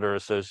be better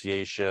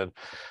association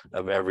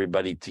of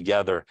everybody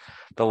together.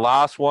 The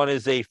last one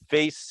is a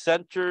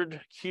face-centered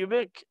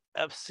cubic,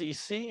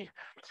 FCC.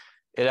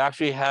 It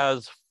actually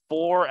has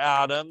 4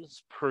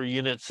 atoms per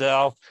unit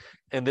cell.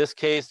 In this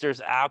case, there's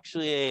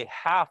actually a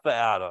half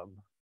atom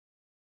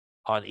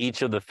on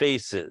each of the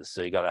faces.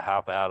 So you got a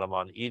half atom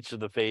on each of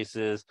the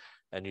faces.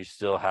 And you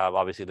still have,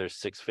 obviously, there's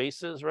 6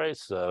 faces, right?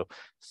 So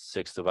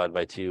 6 divided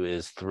by 2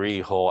 is 3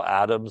 whole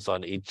atoms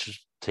on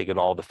each, taking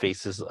all the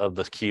faces of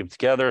the cube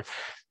together.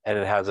 And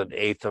it has an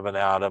eighth of an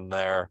atom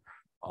there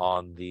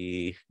on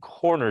the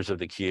corners of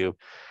the cube.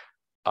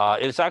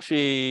 It's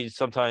actually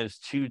sometimes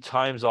 2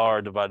 times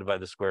r divided by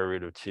the square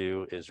root of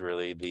 2 is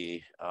really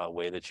the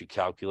way that you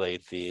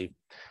calculate the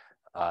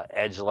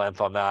edge length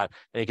on that.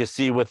 And you can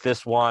see with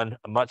this one,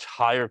 a much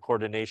higher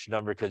coordination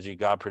number because you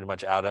got pretty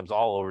much atoms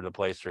all over the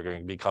place. They're going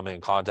to be coming in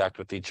contact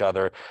with each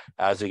other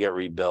as they get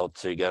rebuilt.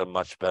 So you get a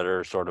much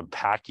better sort of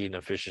packing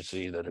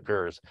efficiency that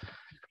occurs.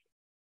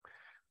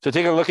 So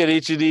take a look at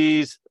each of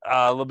these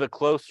a little bit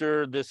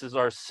closer. This is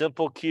our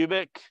simple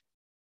cubic.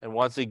 And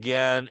once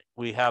again,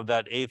 we have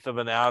that eighth of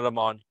an atom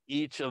on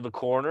each of the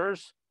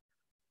corners.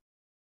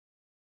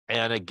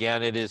 And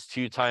again, it is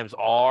 2 times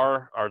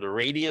r, or the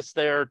radius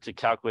there, to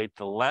calculate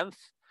the length.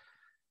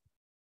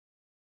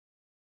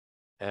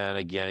 And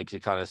again, you can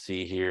kind of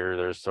see here,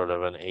 there's sort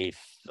of an eighth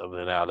of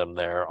an atom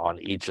there on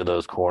each of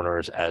those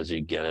corners as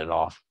you get it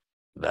off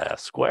the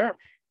square.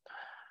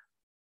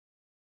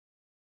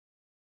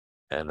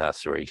 And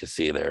that's where you can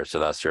see there. So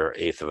that's your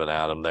eighth of an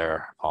atom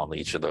there on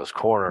each of those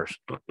corners.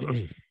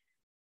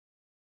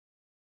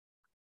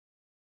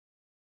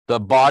 The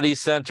body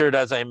centered,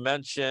 as I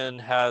mentioned,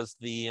 has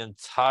the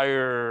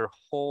entire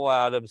whole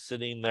atom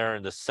sitting there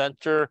in the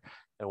center.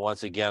 And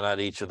once again, at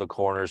each of the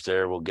corners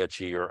there, will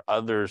get you your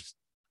other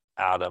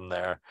atom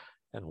there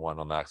and one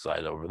on that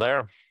side over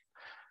there.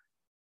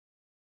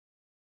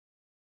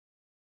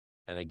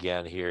 And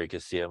again, here you can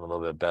see them a little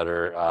bit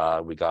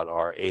better. We got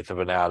our eighth of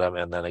an atom,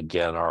 and then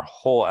again, our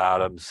whole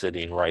atom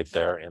sitting right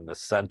there in the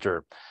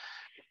center.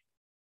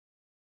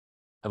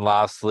 And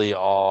lastly,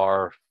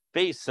 our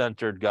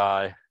face-centered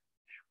guy.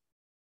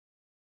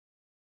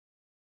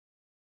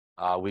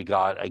 We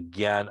got,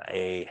 again,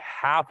 a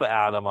half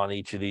atom on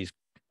each of these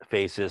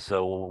faces.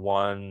 So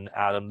one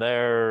atom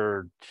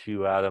there,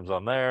 two atoms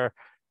on there,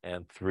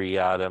 and three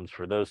atoms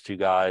for those two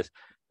guys.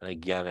 And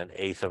again, an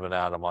eighth of an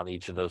atom on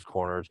each of those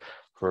corners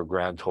for a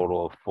grand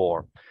total of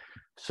 4.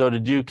 So to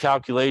do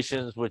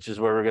calculations, which is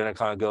where we're going to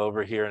kind of go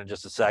over here in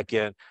just a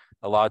second,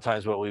 a lot of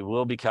times what we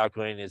will be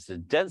calculating is the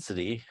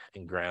density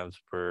in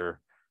grams per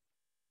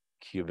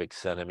cubic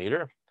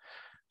centimeter.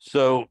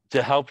 So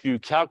to help you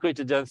calculate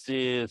the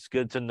density, it's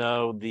good to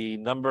know the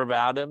number of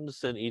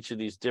atoms in each of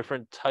these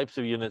different types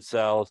of unit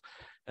cells,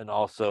 and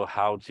also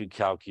how to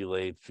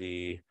calculate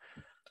the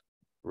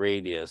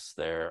radius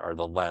there, or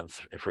the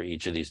length for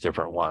each of these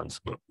different ones.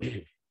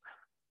 In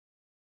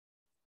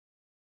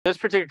this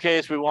particular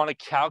case, we want to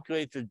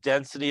calculate the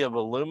density of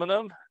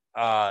aluminum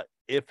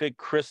if it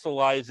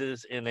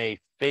crystallizes in a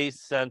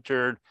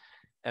face-centered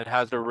and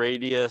has a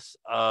radius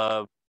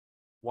of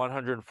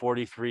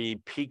 143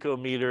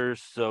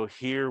 picometers. So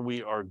here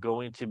we are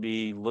going to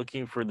be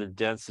looking for the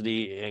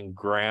density in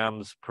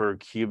grams per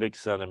cubic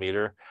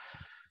centimeter.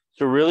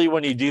 So really,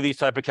 when you do these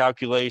type of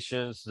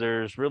calculations,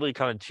 there's really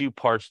kind of two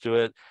parts to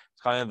it.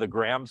 It's kind of the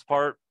grams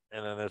part,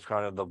 and then there's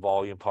kind of the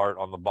volume part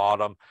on the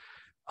bottom.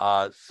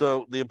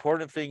 So the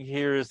important thing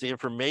here is the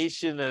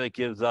information that it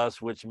gives us,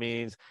 which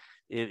means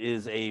it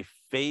is a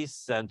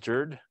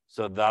face-centered.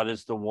 So that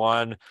is the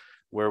one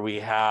where we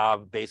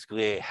have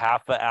basically a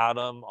half an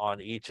atom on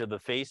each of the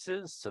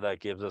faces. So that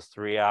gives us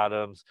 3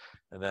 atoms.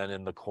 And then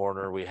in the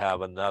corner, we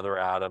have another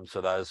atom.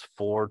 So that is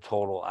 4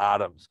 total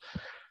atoms.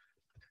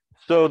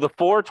 So the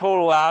 4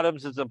 total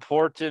atoms is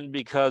important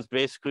because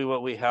basically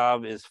what we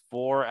have is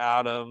 4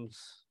 atoms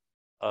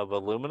of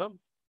aluminum.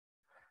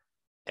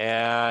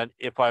 And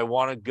if I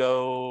want to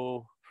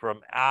go from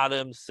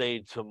atoms,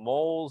 say, to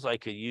moles, I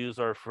could use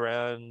our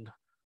friend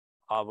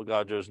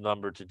Avogadro's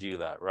number to do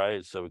that,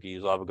 right? So we can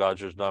use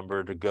Avogadro's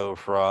number to go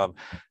from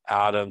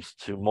atoms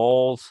to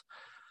moles.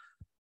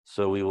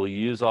 So we will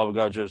use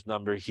Avogadro's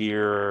number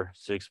here,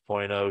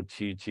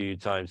 6.022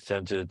 times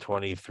 10 to the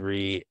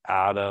 23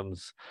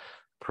 atoms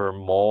per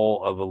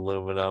mole of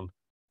aluminum.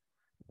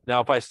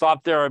 Now, if I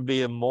stop there, I'd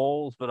be in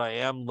moles, but I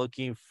am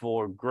looking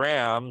for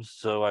grams.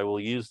 So I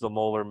will use the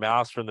molar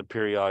mass from the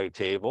periodic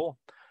table,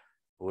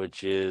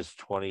 which is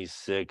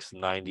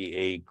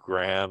 2698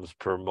 grams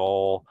per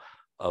mole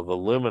of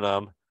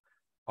aluminum.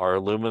 Our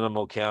aluminum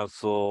will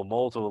cancel,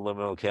 moles of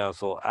aluminum will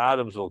cancel,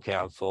 atoms will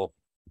cancel,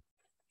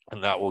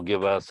 and that will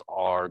give us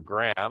our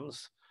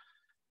grams.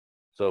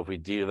 So if we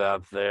do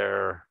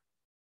that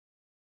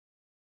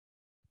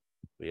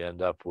we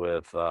end up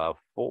with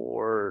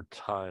 4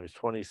 times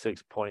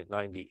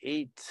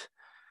 26.98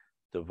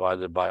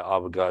 divided by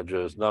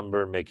Avogadro's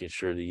number, making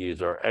sure to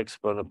use our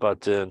exponent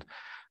button.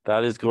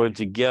 That is going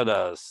to get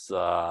us,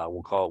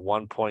 we'll call it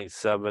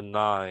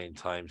 1.79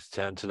 times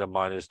 10 to the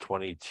minus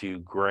 22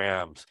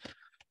 grams.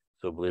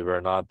 So believe it or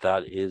not,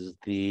 that is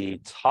the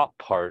top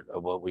part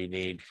of what we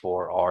need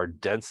for our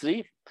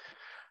density.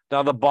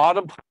 Now the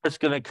bottom part is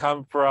going to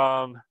come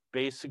from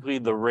basically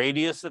the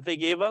radius that they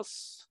gave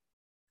us.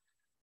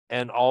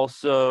 And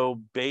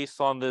also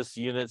based on this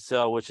unit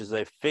cell, which is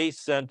a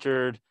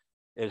face-centered,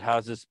 it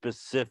has a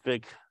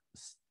specific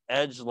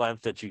edge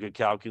length that you could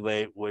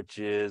calculate, which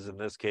is, in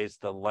this case,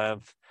 the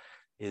length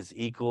is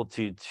equal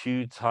to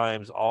 2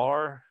 times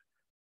r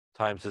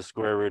times the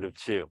square root of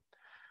 2.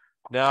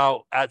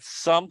 Now, at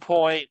some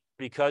point,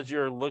 because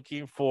you're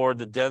looking for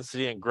the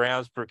density in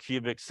grams per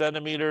cubic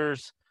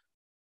centimeters,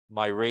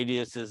 my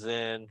radius is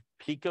in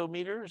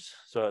picometers.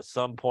 So at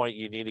some point,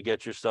 you need to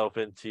get yourself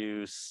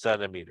into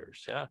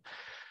centimeters. Yeah.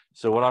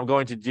 So what I'm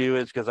going to do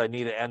is, because I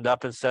need to end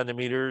up in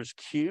centimeters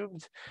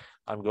cubed,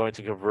 I'm going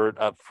to convert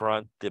up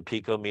front the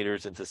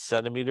picometers into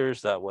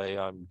centimeters. That way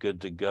I'm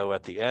good to go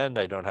at the end.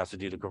 I don't have to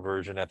do the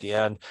conversion at the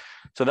end.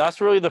 So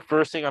that's really the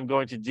first thing I'm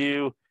going to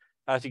do.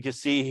 As you can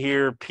see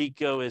here,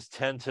 pico is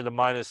 10 to the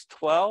minus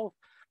 12.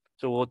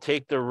 So we'll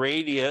take the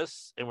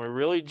radius, and we're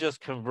really just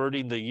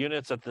converting the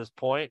units at this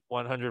point,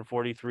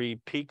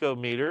 143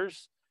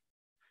 picometers.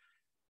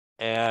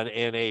 And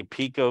in a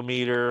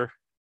picometer,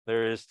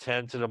 there is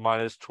 10 to the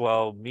minus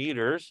 12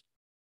 meters.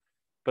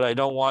 But I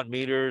don't want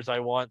meters, I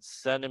want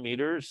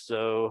centimeters.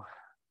 So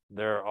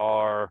there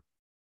are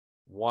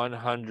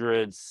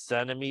 100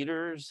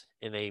 centimeters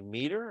in a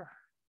meter.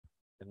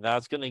 And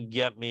that's going to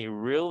get me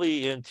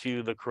really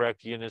into the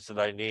correct units that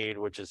I need,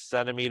 which is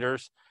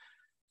centimeters.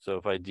 So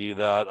if I do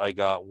that, I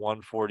got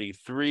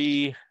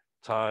 143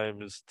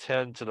 times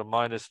 10 to the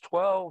minus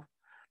 12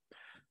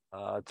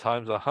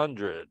 times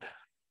 100.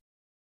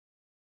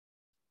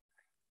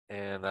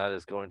 And that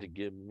is going to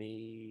give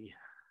me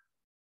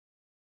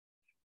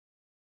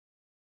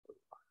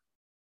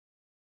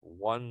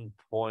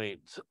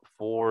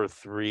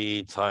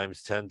 1.43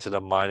 times 10 to the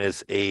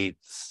minus 8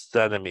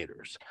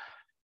 centimeters.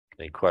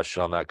 Any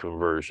question on that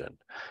conversion?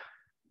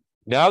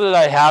 Now that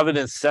I have it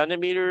in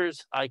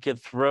centimeters, I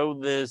could throw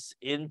this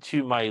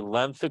into my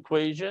length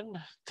equation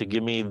to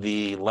give me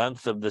the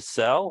length of the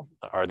cell,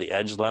 or the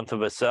edge length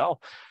of a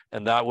cell.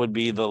 And that would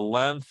be the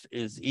length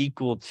is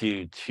equal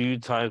to 2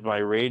 times my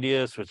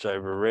radius, which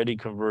I've already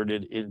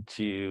converted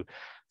into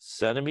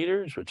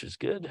centimeters, which is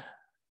good,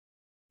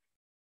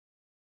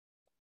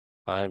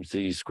 times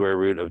the square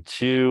root of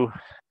 2.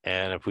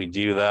 And if we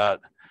do that,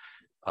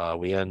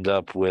 we end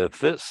up with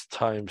this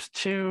times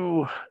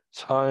 2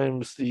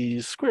 times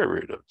the square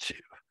root of 2.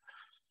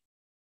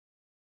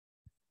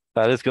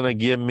 That is going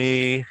to give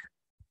me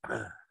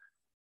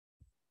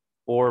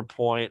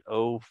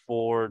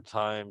 4.04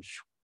 times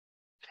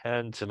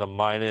 10 to the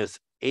minus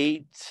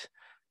 8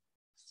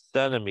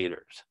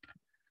 centimeters.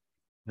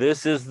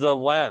 This is the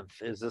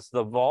length. Is this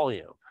the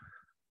volume?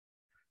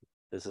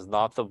 This is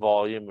not the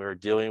volume. We're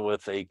dealing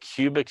with a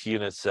cubic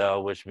unit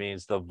cell, which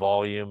means the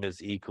volume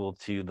is equal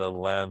to the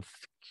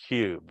length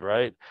cubed,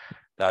 right?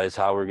 That is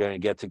how we're going to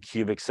get to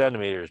cubic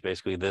centimeters.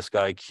 Basically, this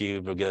guy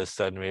cubed will get us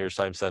centimeters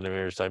times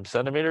centimeters times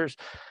centimeters.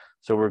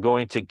 So we're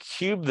going to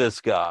cube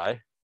this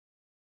guy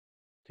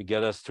to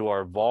get us to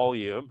our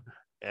volume.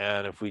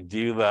 And if we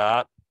do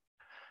that,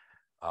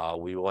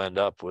 we will end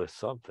up with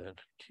something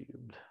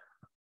cubed.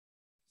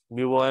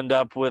 We will end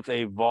up with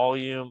a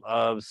volume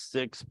of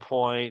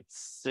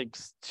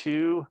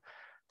 6.62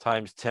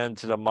 times 10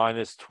 to the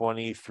minus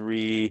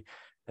 23.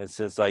 And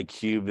since I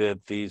cubed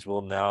it, these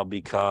will now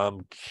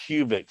become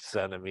cubic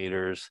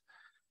centimeters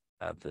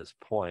at this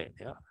point.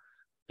 Yeah.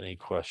 Any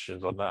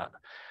questions on that?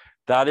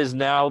 That is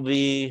now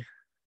the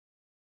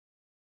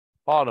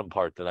bottom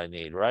part that I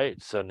need,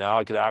 right? So now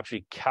I could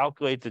actually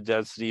calculate the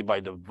density by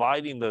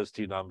dividing those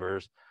two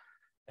numbers.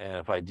 And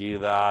if I do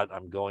that,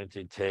 I'm going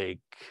to take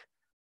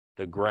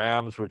the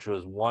grams, which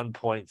was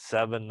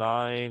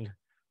 1.79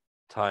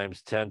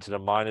 times 10 to the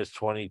minus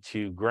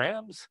 22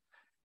 grams,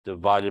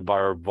 divided by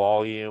our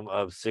volume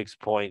of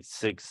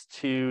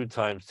 6.62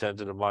 times 10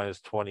 to the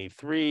minus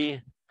 23.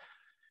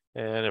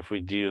 And if we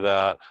do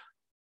that,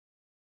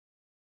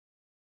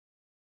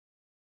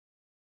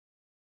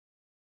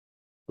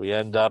 we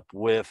end up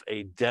with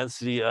a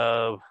density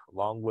of,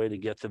 long way to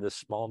get to this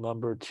small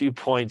number,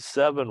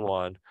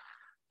 2.71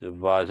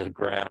 divided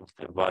grams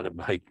divided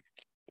by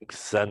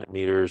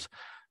centimeters,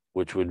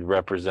 which would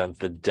represent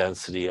the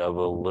density of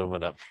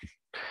aluminum.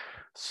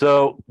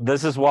 So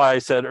this is why I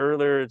said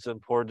earlier, it's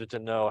important to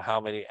know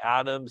how many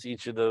atoms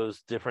each of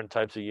those different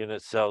types of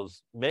unit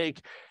cells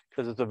make,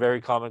 because it's a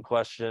very common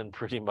question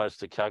pretty much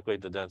to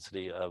calculate the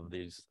density of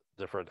these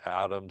different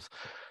atoms.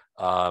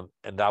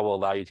 And that will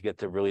allow you to get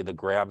to really the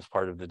grams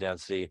part of the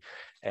density,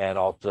 and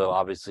also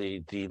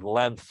obviously the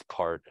length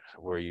part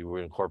where you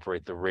would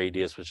incorporate the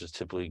radius, which is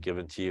typically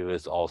given to you,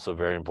 is also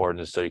very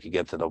important, so you can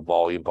get to the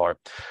volume part.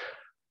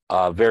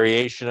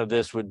 Variation of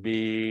this would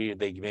be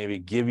they maybe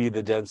give you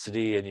the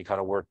density and you kind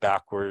of work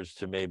backwards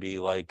to maybe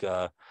like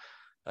a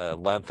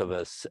length of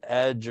a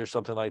edge or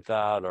something like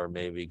that, or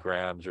maybe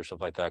grams or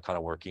something like that. Kind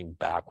of working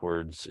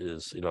backwards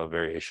is, a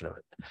variation of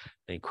it.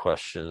 Any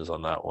questions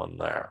on that one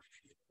there?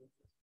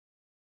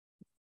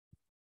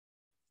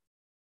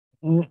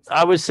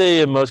 I would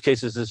say in most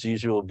cases, this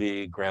usually will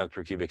be grams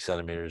per cubic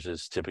centimeters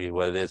is typically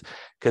what it is,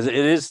 because it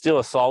is still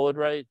a solid,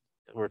 right?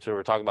 We're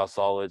talking about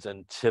solids,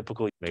 and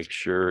typically make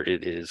sure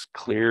it is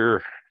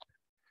clear.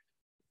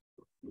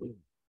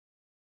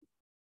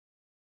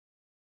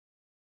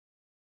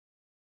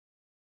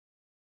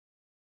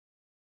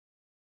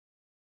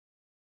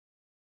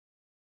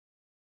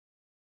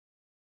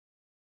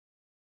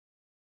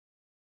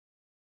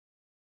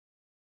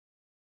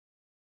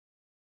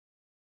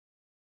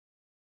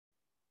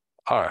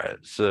 All right,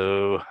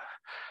 so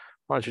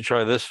why don't you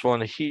try this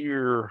one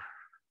here?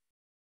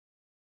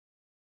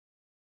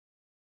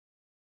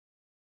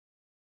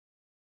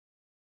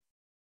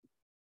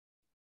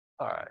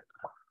 All right.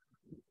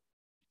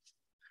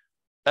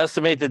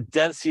 Estimate the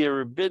density of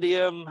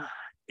rubidium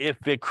if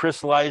it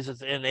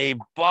crystallizes in a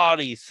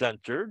body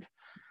centered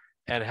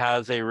and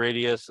has a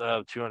radius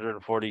of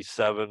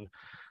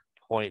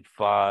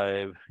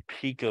 247.5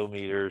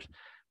 picometers.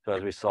 So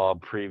as we saw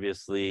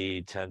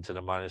previously, 10 to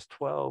the minus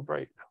 12,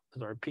 right?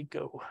 Is our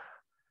pico.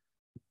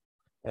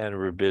 And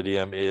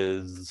rubidium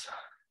is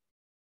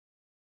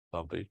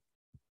something,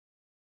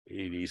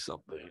 80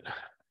 something.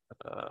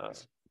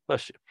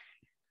 Bless you.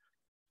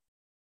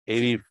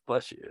 80,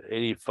 bless you,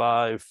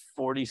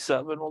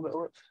 85.47 will that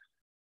work?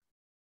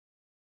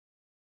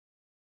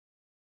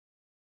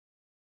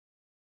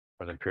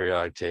 On the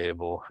periodic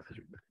table.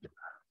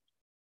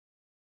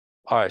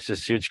 All right, so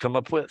see what you come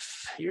up with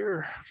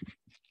here.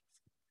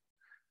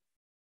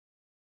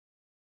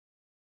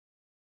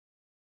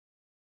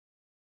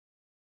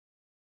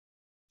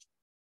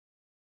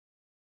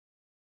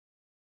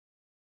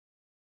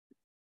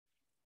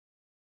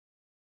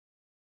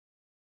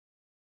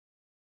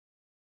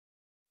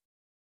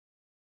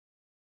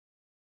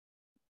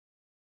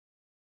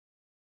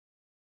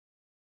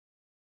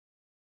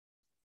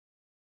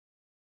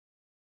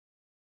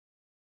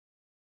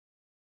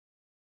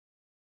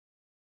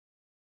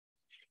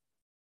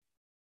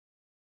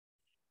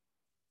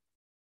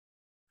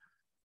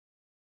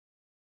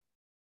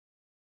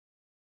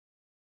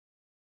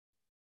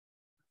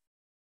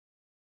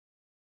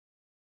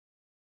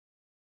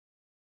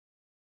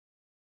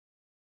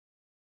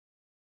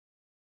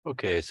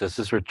 Okay, so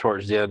this we're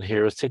towards the end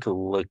here. Let's take a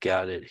look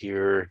at it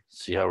here,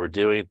 see how we're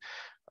doing.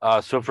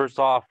 So first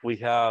off, we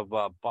have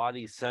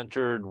body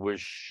centered, which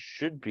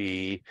should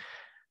be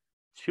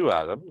two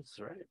atoms,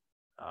 right?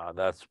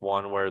 That's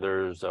one where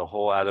there's a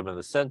whole atom in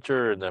the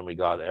center, and then we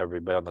got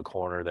everybody on the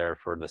corner there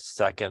for the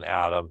second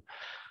atom.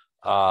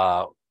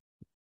 Also,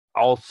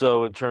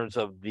 in terms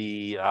of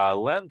the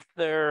length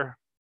there,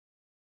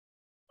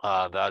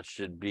 that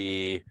should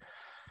be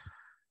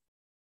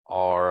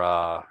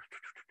our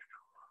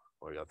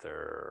we got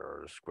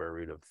there square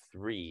root of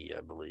 3,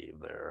 I believe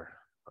there.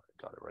 I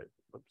got it right.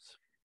 Whoops.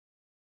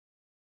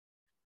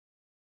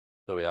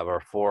 So we have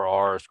our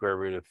 4r square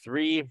root of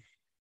 3.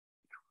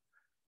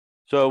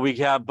 So we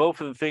have both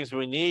of the things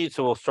we need.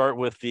 So we'll start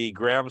with the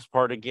grams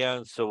part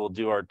again. So we'll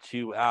do our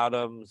 2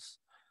 atoms.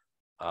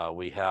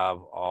 We have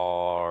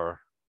our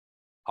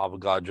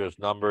Avogadro's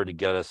number to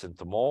get us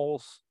into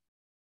moles.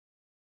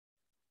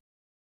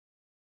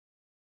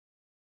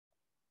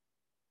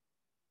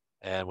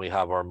 And we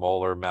have our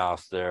molar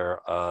mass there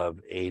of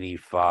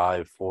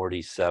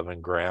 85.47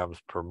 grams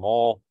per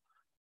mole.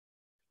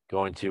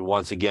 Going to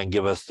once again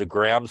give us the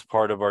grams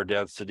part of our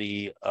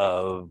density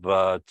of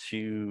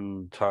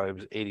 2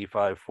 times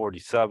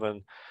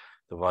 85.47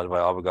 divided by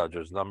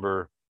Avogadro's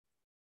number.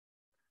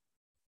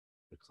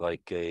 Looks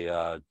like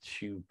a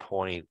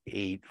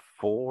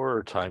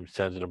 2.84 times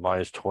 10 to the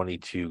minus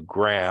 22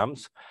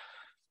 grams.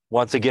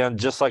 Once again,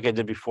 just like I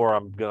did before,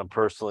 I'm going to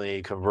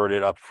personally convert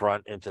it up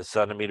front into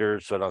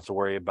centimeters so I don't have to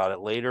worry about it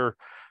later.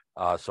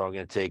 So I'm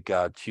going to take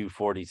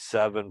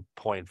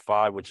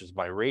 247.5, which is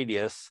my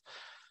radius,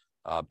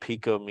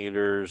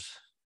 picometers,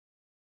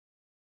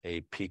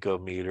 a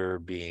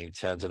picometer being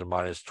 10 to the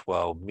minus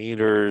 12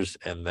 meters,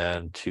 and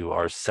then to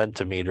our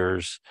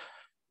centimeters,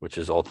 which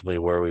is ultimately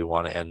where we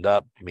want to end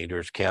up.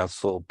 Meters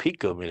cancel,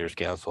 picometers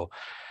cancel,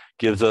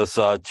 gives us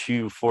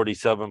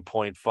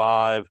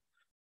 247.5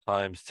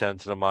 times 10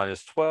 to the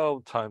minus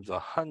 12 times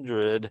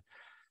 100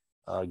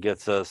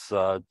 gets us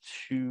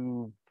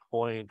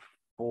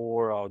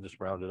 2.4. I'll just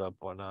round it up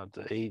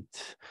to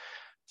 8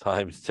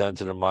 times 10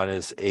 to the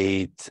minus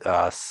 8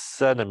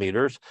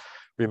 centimeters.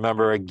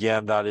 Remember,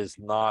 again, that is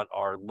not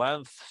our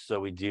length,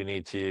 so we do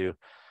need to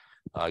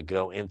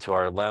go into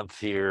our length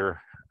here,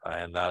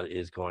 and that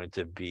is going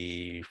to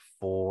be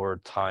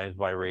 4 times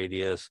my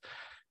radius,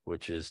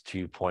 which is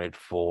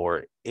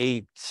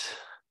 2.48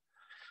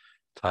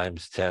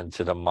 times 10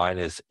 to the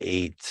minus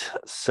 8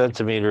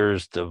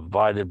 centimeters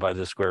divided by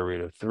the square root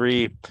of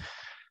 3.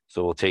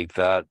 So we'll take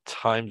that,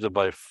 times it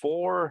by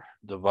 4,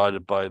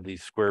 divided by the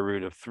square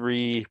root of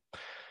 3.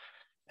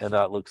 And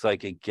that looks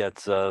like it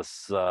gets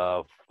us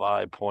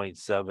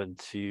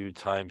 5.72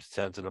 times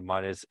 10 to the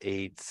minus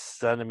 8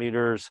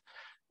 centimeters.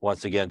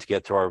 Once again, to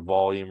get to our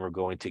volume, we're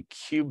going to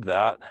cube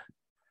that.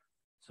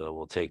 So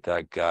we'll take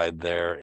that guide there